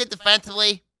very good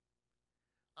defensively.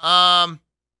 But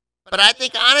I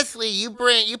think honestly, you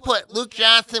put Luke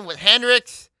Johnson with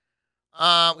Hendricks,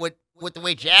 with the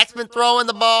way Jack's been throwing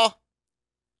the ball.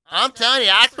 I'm telling you,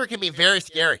 Oxford can be very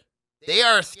scary. They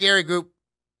are a scary group.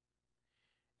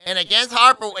 And against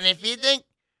Harper, and if you think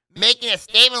making a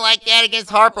statement like that against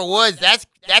Harper Woods, that's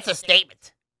a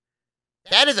statement.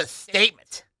 That is a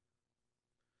statement.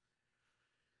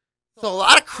 So a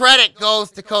lot of credit goes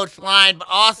to Coach Line, but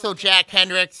also Jack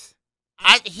Hendricks.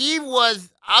 I'll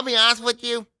be honest with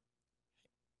you,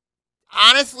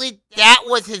 honestly, that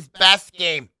was his best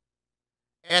game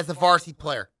as a varsity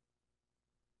player.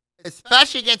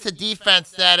 Especially against a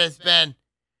defense that has been,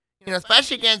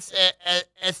 especially against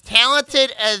as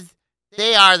talented as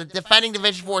they are, the defending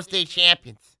Division IV state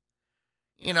champions.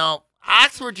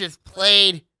 Oxford just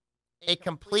played a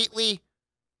completely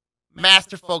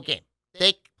masterful game.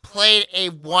 They played a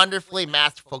wonderfully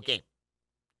masterful game.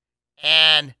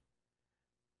 And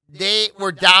they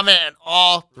were dominant in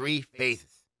all three phases.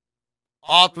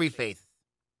 All three phases.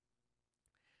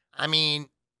 I mean,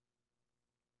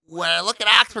 when I look at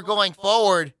Oxford going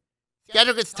forward,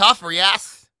 schedule gets tougher,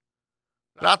 yes.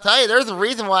 But I'll tell you, there's a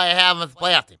reason why I have them as a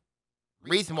playoff team.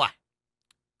 Reason why.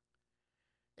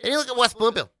 And you look at West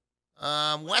Bloomfield.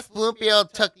 West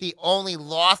Bloomfield took the only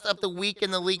loss of the week in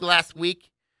the league last week,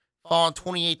 falling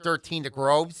 28-13 to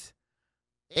Groves.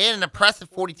 They had an impressive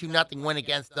 42-0 win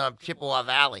against Chippewa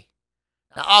Valley.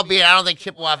 Now, albeit I don't think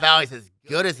Chippewa Valley is as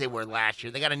good as they were last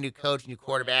year. They got a new coach, new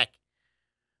quarterback.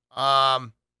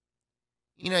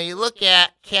 You look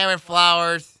at Cameron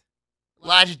Flowers,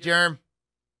 Elijah Germ.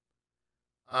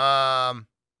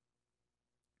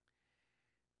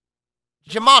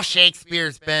 Jamal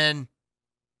Shakespeare's been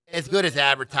as good as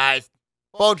advertised.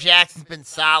 Bo Jackson's been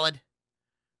solid.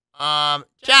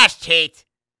 Josh Tate,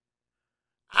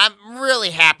 I'm really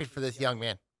happy for this young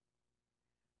man.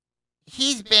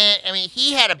 He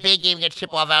had a big game against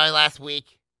Chippewa Valley last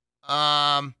week.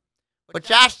 But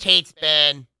Josh Tate's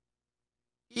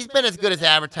he's been as good as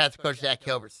advertised for Coach Zach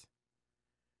Kilbers.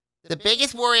 The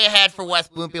biggest worry I had for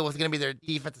West Bloomfield was going to be their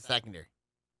defensive secondary.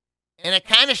 And it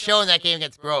kind of showed in that game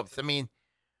against Groves. I mean,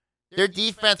 their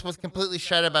defense was completely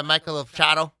shredded by Michael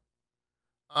Lofchato.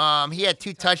 He had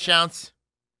 2 touchdowns.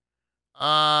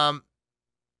 They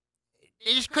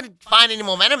just couldn't find any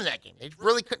momentum in that game. They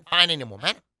really couldn't find any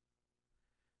momentum.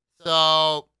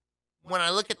 So, when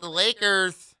I look at the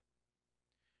Lakers,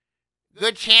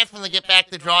 good chance for them to get back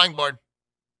to the drawing board.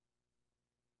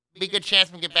 Be a good chance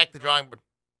for them to get back to the drawing board.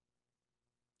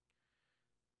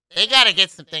 They got to get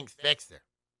some things fixed there.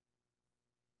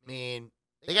 I mean,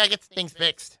 they got to get some things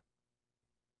fixed.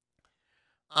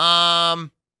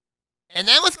 And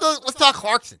then let's talk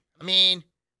Clarkson. I mean,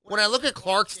 when I look at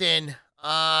Clarkson,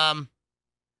 the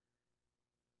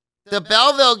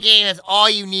Belleville game is all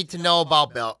you need to know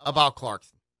about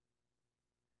Clarkson.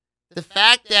 The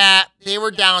fact that they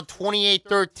were down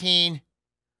 28-13,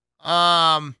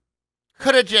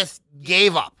 could have just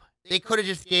gave up. They could have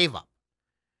just gave up.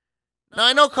 Now,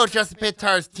 I know Coach Justin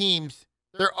Pittar's teams,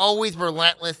 they're always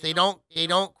relentless. They don't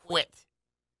quit.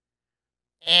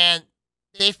 And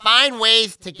they find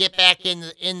ways to get back in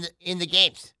the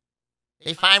games.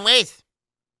 They find ways.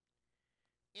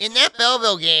 In that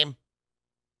Belleville game,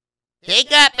 they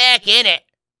got back in it.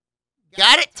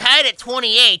 Got it tied at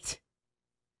 28.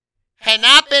 Had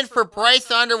not been for Bryce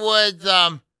Underwood's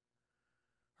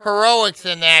heroics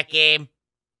in that game.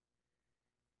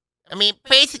 I mean,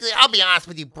 basically, I'll be honest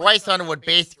with you, Bryce Underwood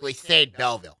basically saved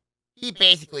Belleville. He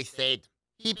basically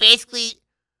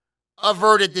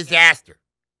averted disaster.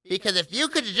 Because if you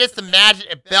could just imagine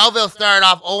if Belleville started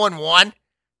off 0-1,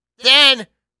 then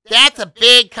that's a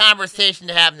big conversation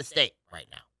to have in the state right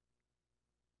now.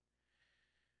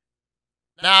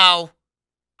 Now,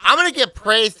 I'm going to give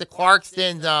praise to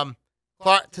Clarkston's, to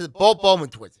the both Bowman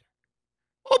twins.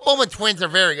 Both Bowman twins are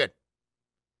very good.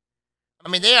 I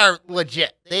mean, they are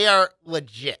legit.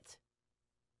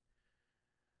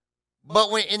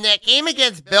 But when in that game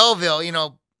against Belleville,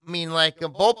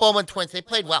 both Bowman twins, they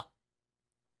played well.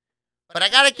 But I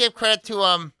got to give credit to,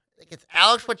 I think it's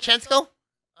Alex Wachensko.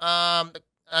 I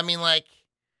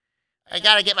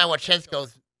got to get my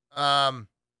Wachenskos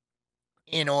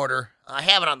in order. I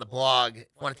have it on the blog. If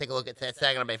you want to take a look at that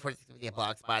second, I'm at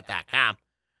 4650blogspot.com.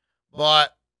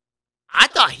 But I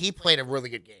thought he played a really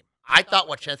good game. I thought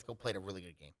Wachensko played a really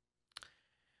good game.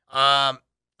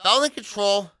 Felt in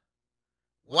control.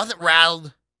 Wasn't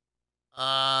rattled.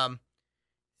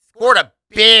 Scored a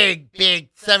big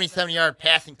 77-yard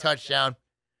passing touchdown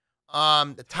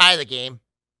to tie the game.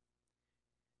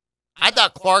 I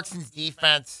thought Clarkson's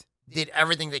defense did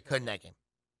everything they could in that game.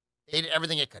 They did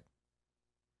everything it could.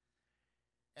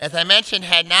 As I mentioned,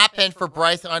 had not been for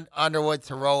Bryce Underwood's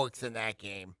heroics in that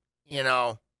game,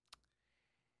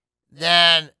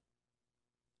 then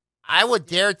I would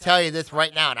dare tell you this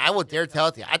right now, and I will dare tell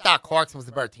it to you. I thought Clarkson was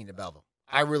the better team than Belleville.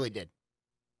 I really did.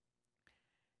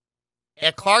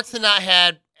 Had Clarkson not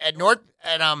had Belleville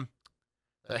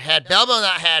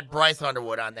not had Bryce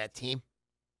Underwood on that team,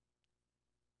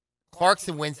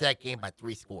 Clarkson wins that game by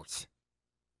 3 scores.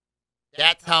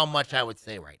 That's how much I would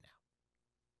say right now.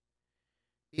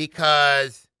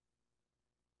 Because,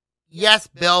 yes,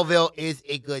 Belleville is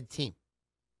a good team.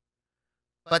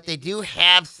 But they do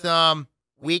have some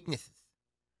weaknesses,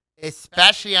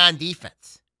 especially on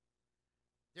defense.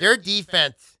 Their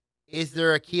defense is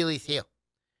their Achilles heel.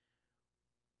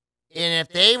 And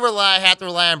if they have to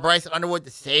rely on Bryce Underwood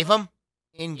to save them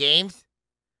in games,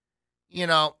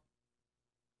 I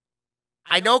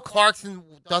know Clarkson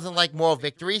doesn't like moral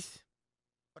victories,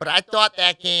 but I thought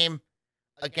that game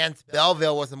against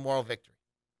Belleville was a moral victory.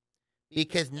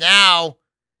 Because now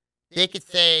they could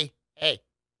say, hey,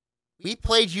 we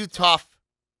played you tough.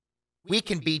 We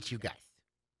can beat you guys.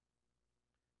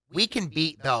 We can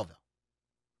beat Belleville.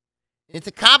 It's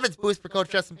a confidence boost for Coach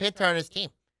Justin Pintar and his team.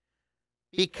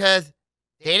 Because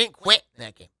they didn't quit in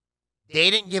that game. They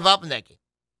didn't give up in that game.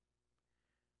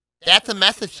 That's a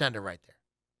message sender right there.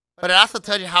 But it also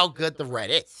tells you how good the Red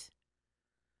is.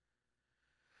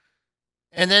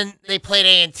 And then they played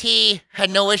A&T. Had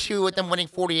no issue with them winning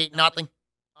 48-0.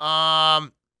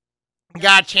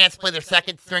 Got a chance to play their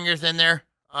second stringers in there.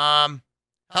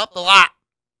 Helped a lot.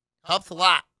 Helps a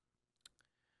lot.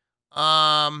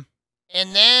 And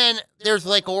then there's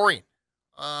Lake Orion.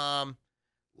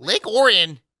 Lake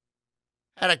Orion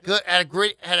had a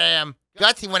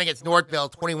gutsy win against Northville,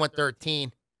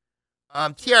 21-13.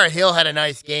 T.R. Hill had a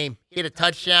nice game. He had a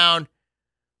touchdown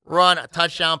run, a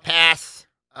touchdown pass.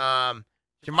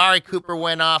 Jamari Cooper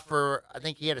went off for, I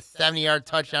think he had a 70-yard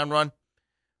touchdown run.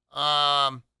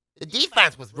 The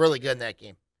defense was really good in that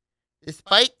game.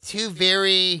 Despite two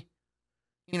very,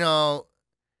 tough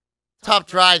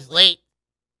drives late,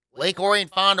 Lake Orion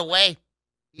found a way.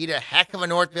 Beat a heck of a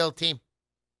Northville team.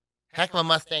 Heck of a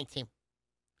Mustang team.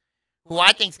 Who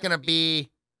I think is going to be,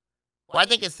 I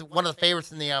think is one of the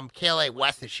favorites in the KLA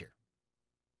West this year.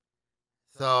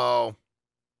 So,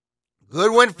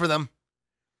 good win for them.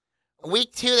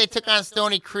 Week 2, they took on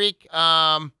Stony Creek,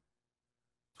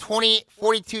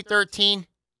 42-13.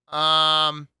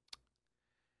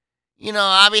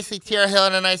 Obviously T.R. Hill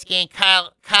had a nice game.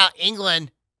 Kyle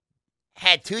England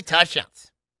had 2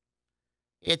 touchdowns.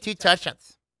 He had 2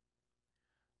 touchdowns.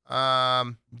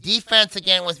 Defense,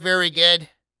 again, was very good.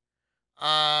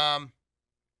 So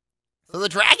the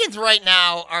Dragons right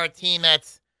now are a team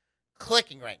that's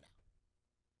clicking right now.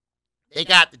 They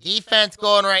got the defense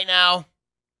going right now.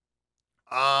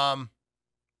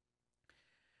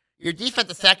 Your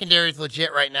defensive secondary is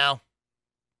legit right now.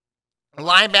 The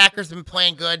linebackers have been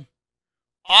playing good.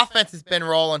 Offense has been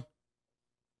rolling.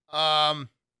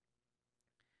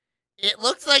 It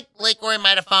looks like Lake Orion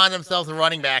might have found themselves a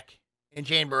running back in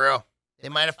Jane Burrell. They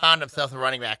might have found themselves a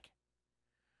running back.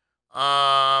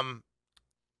 And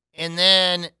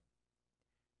then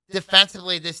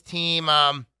defensively, this team,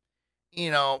 they've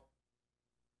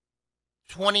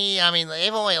only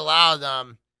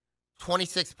allowed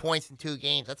 26 points in 2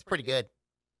 games. That's pretty good.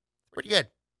 Pretty good.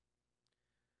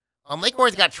 Lake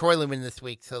Orion's got Troy looming this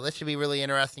week, so this should be really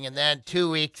interesting. And then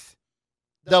 2 weeks,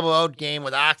 double-O game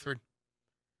with Oxford.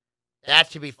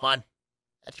 That should be fun.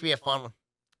 That should be a fun one.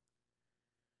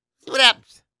 See what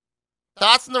happens.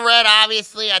 Thoughts on the Red,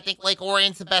 obviously. I think Lake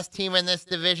Orion's the best team in this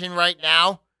division right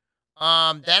now.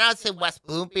 Then I'd say West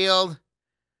Bloomfield.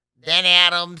 Then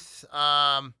Adams.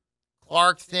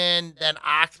 Clarkson. Then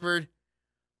Oxford.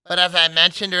 But as I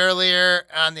mentioned earlier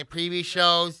on the previous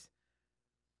shows,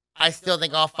 I still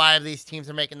think all 5 of these teams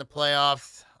are making the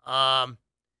playoffs.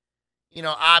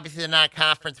 Obviously the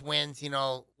non-conference wins,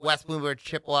 West Bloomfield,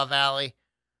 Chippewa Valley,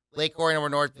 Lake Orion over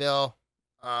Northville,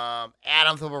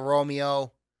 Adams over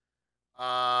Romeo.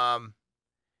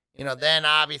 Then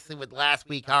obviously with last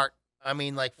week, 4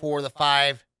 of the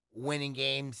 5 winning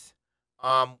games,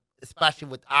 especially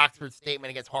with Oxford's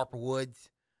statement against Harper Woods.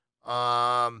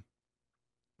 As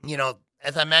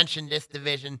I mentioned, this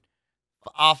division,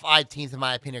 all 5 teams, in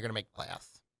my opinion, are going to make the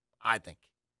playoffs. I think.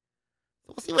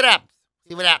 So we'll see what happens.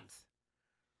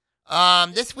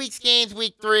 This week's games,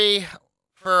 week 3,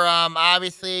 for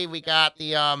obviously we got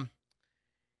the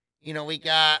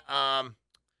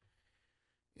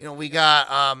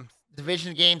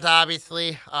division games,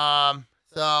 obviously.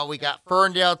 So we got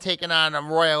Ferndale taking on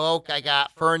Royal Oak. I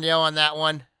got Ferndale on that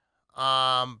one.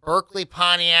 Berkeley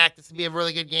Pontiac. This will be a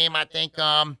really good game, I think.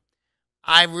 I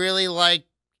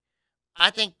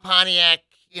think Pontiac,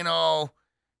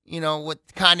 with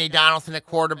Kanye Donaldson at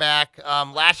quarterback.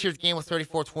 Last year's game was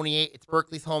 34-28. It's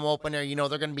Berkeley's home opener.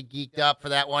 They're going to be geeked up for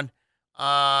that one.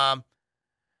 And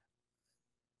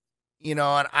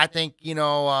I think,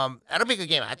 that'll be a good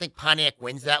game. I think Pontiac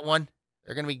wins that one.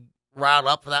 They're going to be riled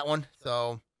up for that one.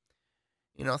 So,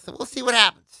 so we'll see what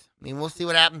happens. We'll see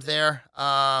what happens there.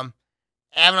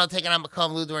 Avondale taking on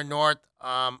Macomb Lutheran North.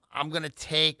 I'm gonna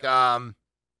take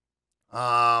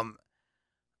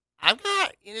I've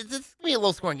got this is gonna be a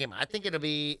low scoring game. I think it'll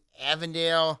be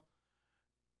Avondale.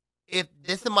 If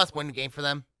this is a must win game for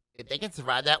them, if they can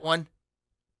survive that one,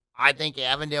 I think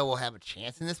Avondale will have a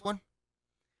chance in this one.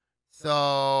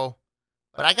 So,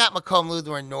 but I got Macomb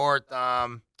Lutheran North.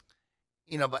 But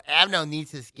Avondale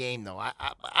needs this game though.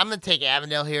 I'm gonna take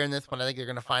Avondale here in this one. I think they're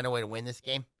gonna find a way to win this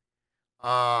game.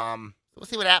 So we'll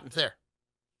see what happens there.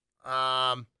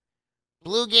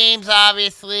 Blue games,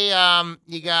 obviously.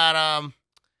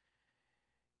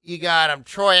 You got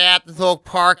Troy Athens, Oak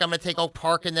Park. I'm gonna take Oak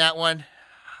Park in that one.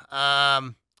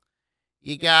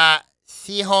 You got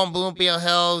Seaholm, Bloomfield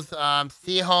Hills.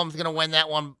 Seaholm's gonna win that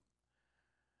one.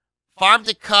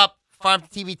 Farmington Cup,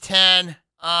 Farmington TV 10.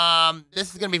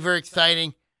 This is gonna be very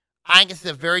exciting. I think this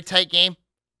is a very tight game.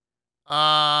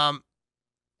 I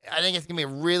think it's gonna be a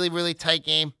really, really tight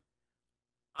game.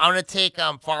 I'm gonna take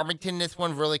Farmington in this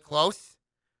one really close.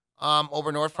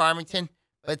 Over North Farmington.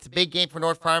 But it's a big game for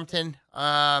North Farmington.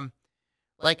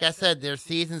 Like I said, their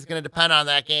season's going to depend on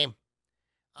that game.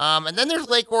 And then there's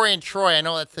Lake Orion Troy. I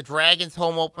know that's the Dragons'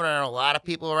 home opener. I know a lot of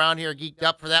people around here are geeked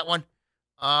up for that one.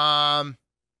 I'm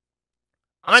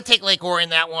going to take Lake Orion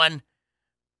that one.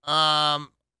 I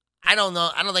don't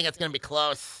know. I don't think it's going to be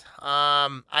close.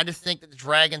 I just think that the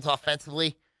Dragons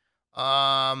offensively,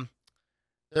 they're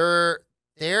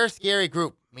a scary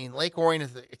group. I mean, Lake Orion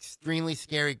is an extremely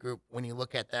scary group when you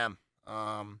look at them.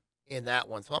 In that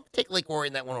one. So I'm going to take Lake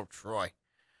Orion that one over Troy.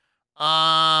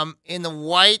 In the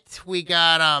white, we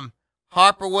got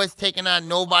Harper Woods taking on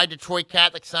Novi Detroit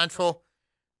Catholic Central.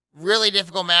 Really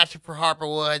difficult matchup for Harper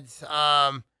Woods.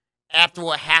 After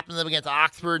what happened to them against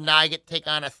Oxford, now you get to take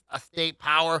on a state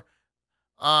power.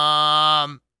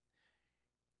 I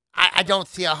don't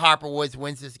see how Harper Woods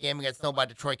wins this game against Novi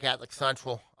Detroit Catholic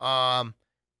Central.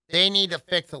 They need to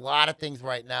fix a lot of things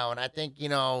right now, and I think,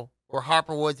 where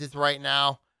Harper Woods is right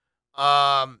now,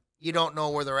 you don't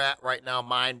know where they're at right now,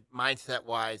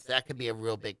 mindset-wise. That could be a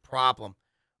real big problem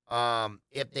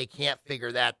if they can't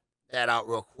figure that out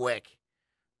real quick.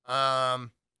 So I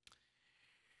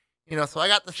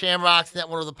got the Shamrocks, that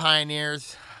one of the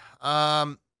Pioneers.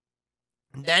 Then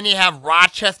you have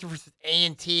Rochester versus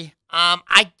A&T.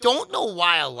 I don't know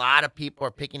why a lot of people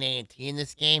are picking A&T in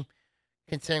this game,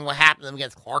 considering what happened to them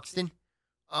against Clarkston.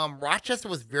 Rochester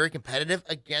was very competitive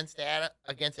against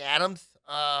Adams.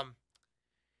 I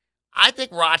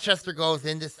think Rochester goes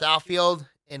into Southfield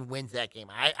and wins that game.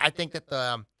 I think that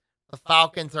the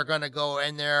Falcons are going to go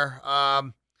in there.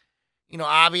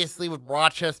 Obviously with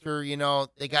Rochester,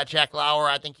 they got Jack Lauer.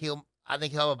 I think he'll have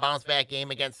a bounce back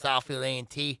game against Southfield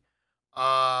A&T.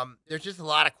 There's just a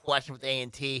lot of questions with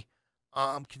A&T,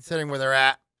 considering where they're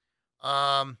at.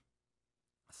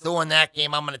 So in that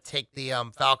game, I'm going to take the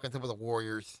Falcons over the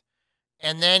Warriors.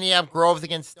 And then you have Groves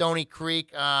against Stony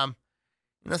Creek.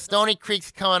 Stony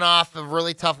Creek's coming off a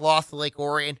really tough loss to Lake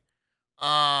Orion.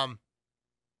 I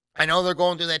know they're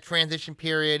going through that transition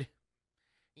period,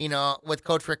 with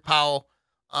Coach Rick Powell.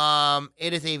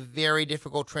 It is a very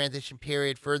difficult transition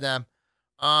period for them.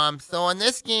 So in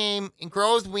this game,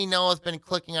 Groves, we know, has been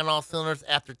clicking on all cylinders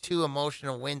after 2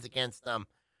 emotional wins against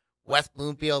West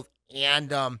Bloomfield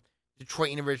and Detroit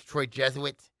University, Detroit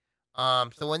Jesuits.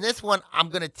 So in this one, I'm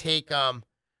gonna take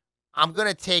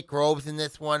Groves in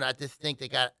this one. I just think they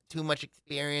got too much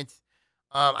experience.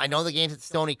 I know the game's at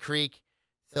Stony Creek,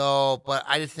 but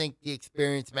I just think the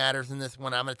experience matters in this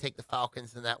one. I'm gonna take the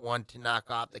Falcons in that one to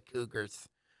knock off the Cougars.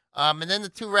 And then the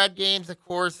 2 red games, of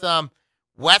course,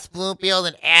 West Bloomfield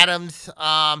and Adams.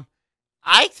 I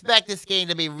expect this game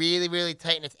to be really, really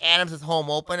tight, and it's Adams'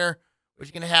 home opener, which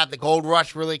is gonna have the Gold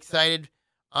Rush really excited.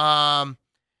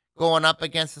 Going up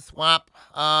against the Swamp.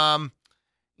 I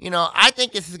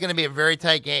think this is going to be a very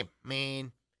tight game. I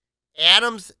mean,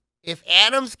 if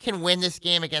Adams can win this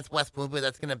game against West Bloomfield,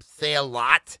 that's going to say a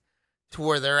lot to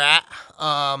where they're at.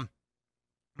 But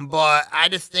I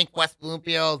just think West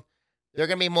Bloomfield, they're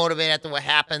going to be motivated after what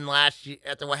happened last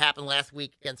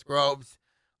week against Groves.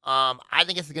 I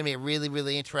think this is going to be a really,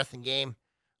 really interesting game.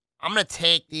 I'm going to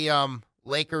take the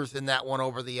Lakers in that one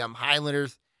over the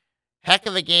Highlanders. Heck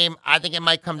of a game. I think it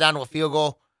might come down to a field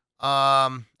goal.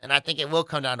 And I think it will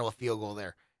come down to a field goal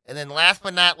there. And then last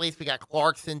but not least, we got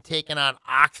Clarkson taking on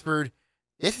Oxford.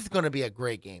 This is going to be a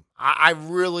great game. I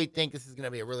really think this is going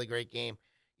to be a really great game.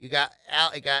 You got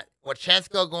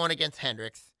Wachensko going against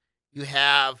Hendricks. You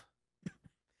have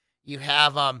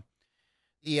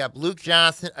Luke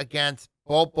Johnson against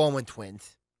both Bowman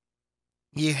twins.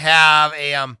 You have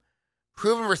a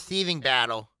proven receiving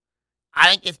battle. I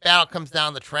think this battle comes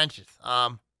down the trenches.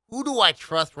 Who do I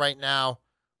trust right now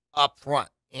up front.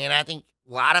 And I think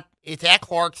it's at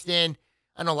Clarkston.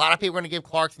 I know a lot of people are going to give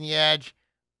Clarkston the edge.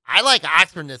 I like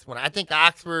Oxford in this one. I think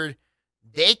Oxford,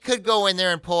 they could go in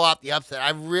there and pull out the upset.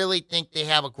 I really think they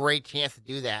have a great chance to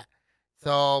do that.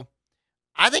 So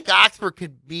I think Oxford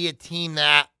could be a team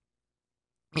that,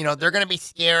 they're going to be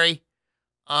scary.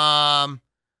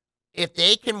 If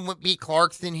they can beat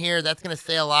Clarkston here, that's going to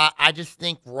say a lot. I just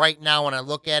think right now when I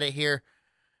look at it here,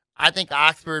 I think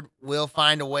Oxford will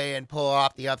find a way and pull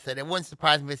off the upset. It wouldn't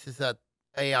surprise me if this is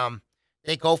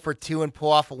they go for 2 and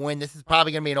pull off a win. This is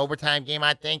probably going to be an overtime game,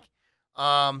 I think.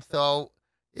 So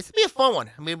this will be a fun one.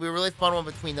 I mean, it'll be a really fun one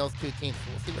between those two teams.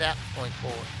 So we'll see what happens going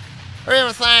forward. All right, I'm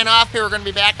going to sign off here. We're going to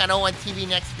be back on ON TV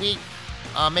next week.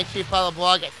 Make sure you follow the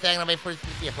blog at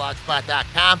SaginawBay40cc at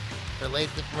blogspot.com for the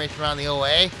latest information around the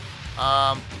OAA.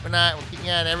 We're keeping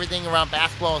on everything around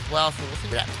basketball as well, so we'll see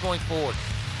what happens going forward.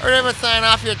 All right, I'm going to sign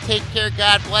off here. Take care.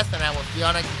 God bless, and I will see you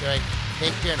all next week.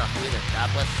 Take care, and I'll see you there. God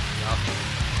bless.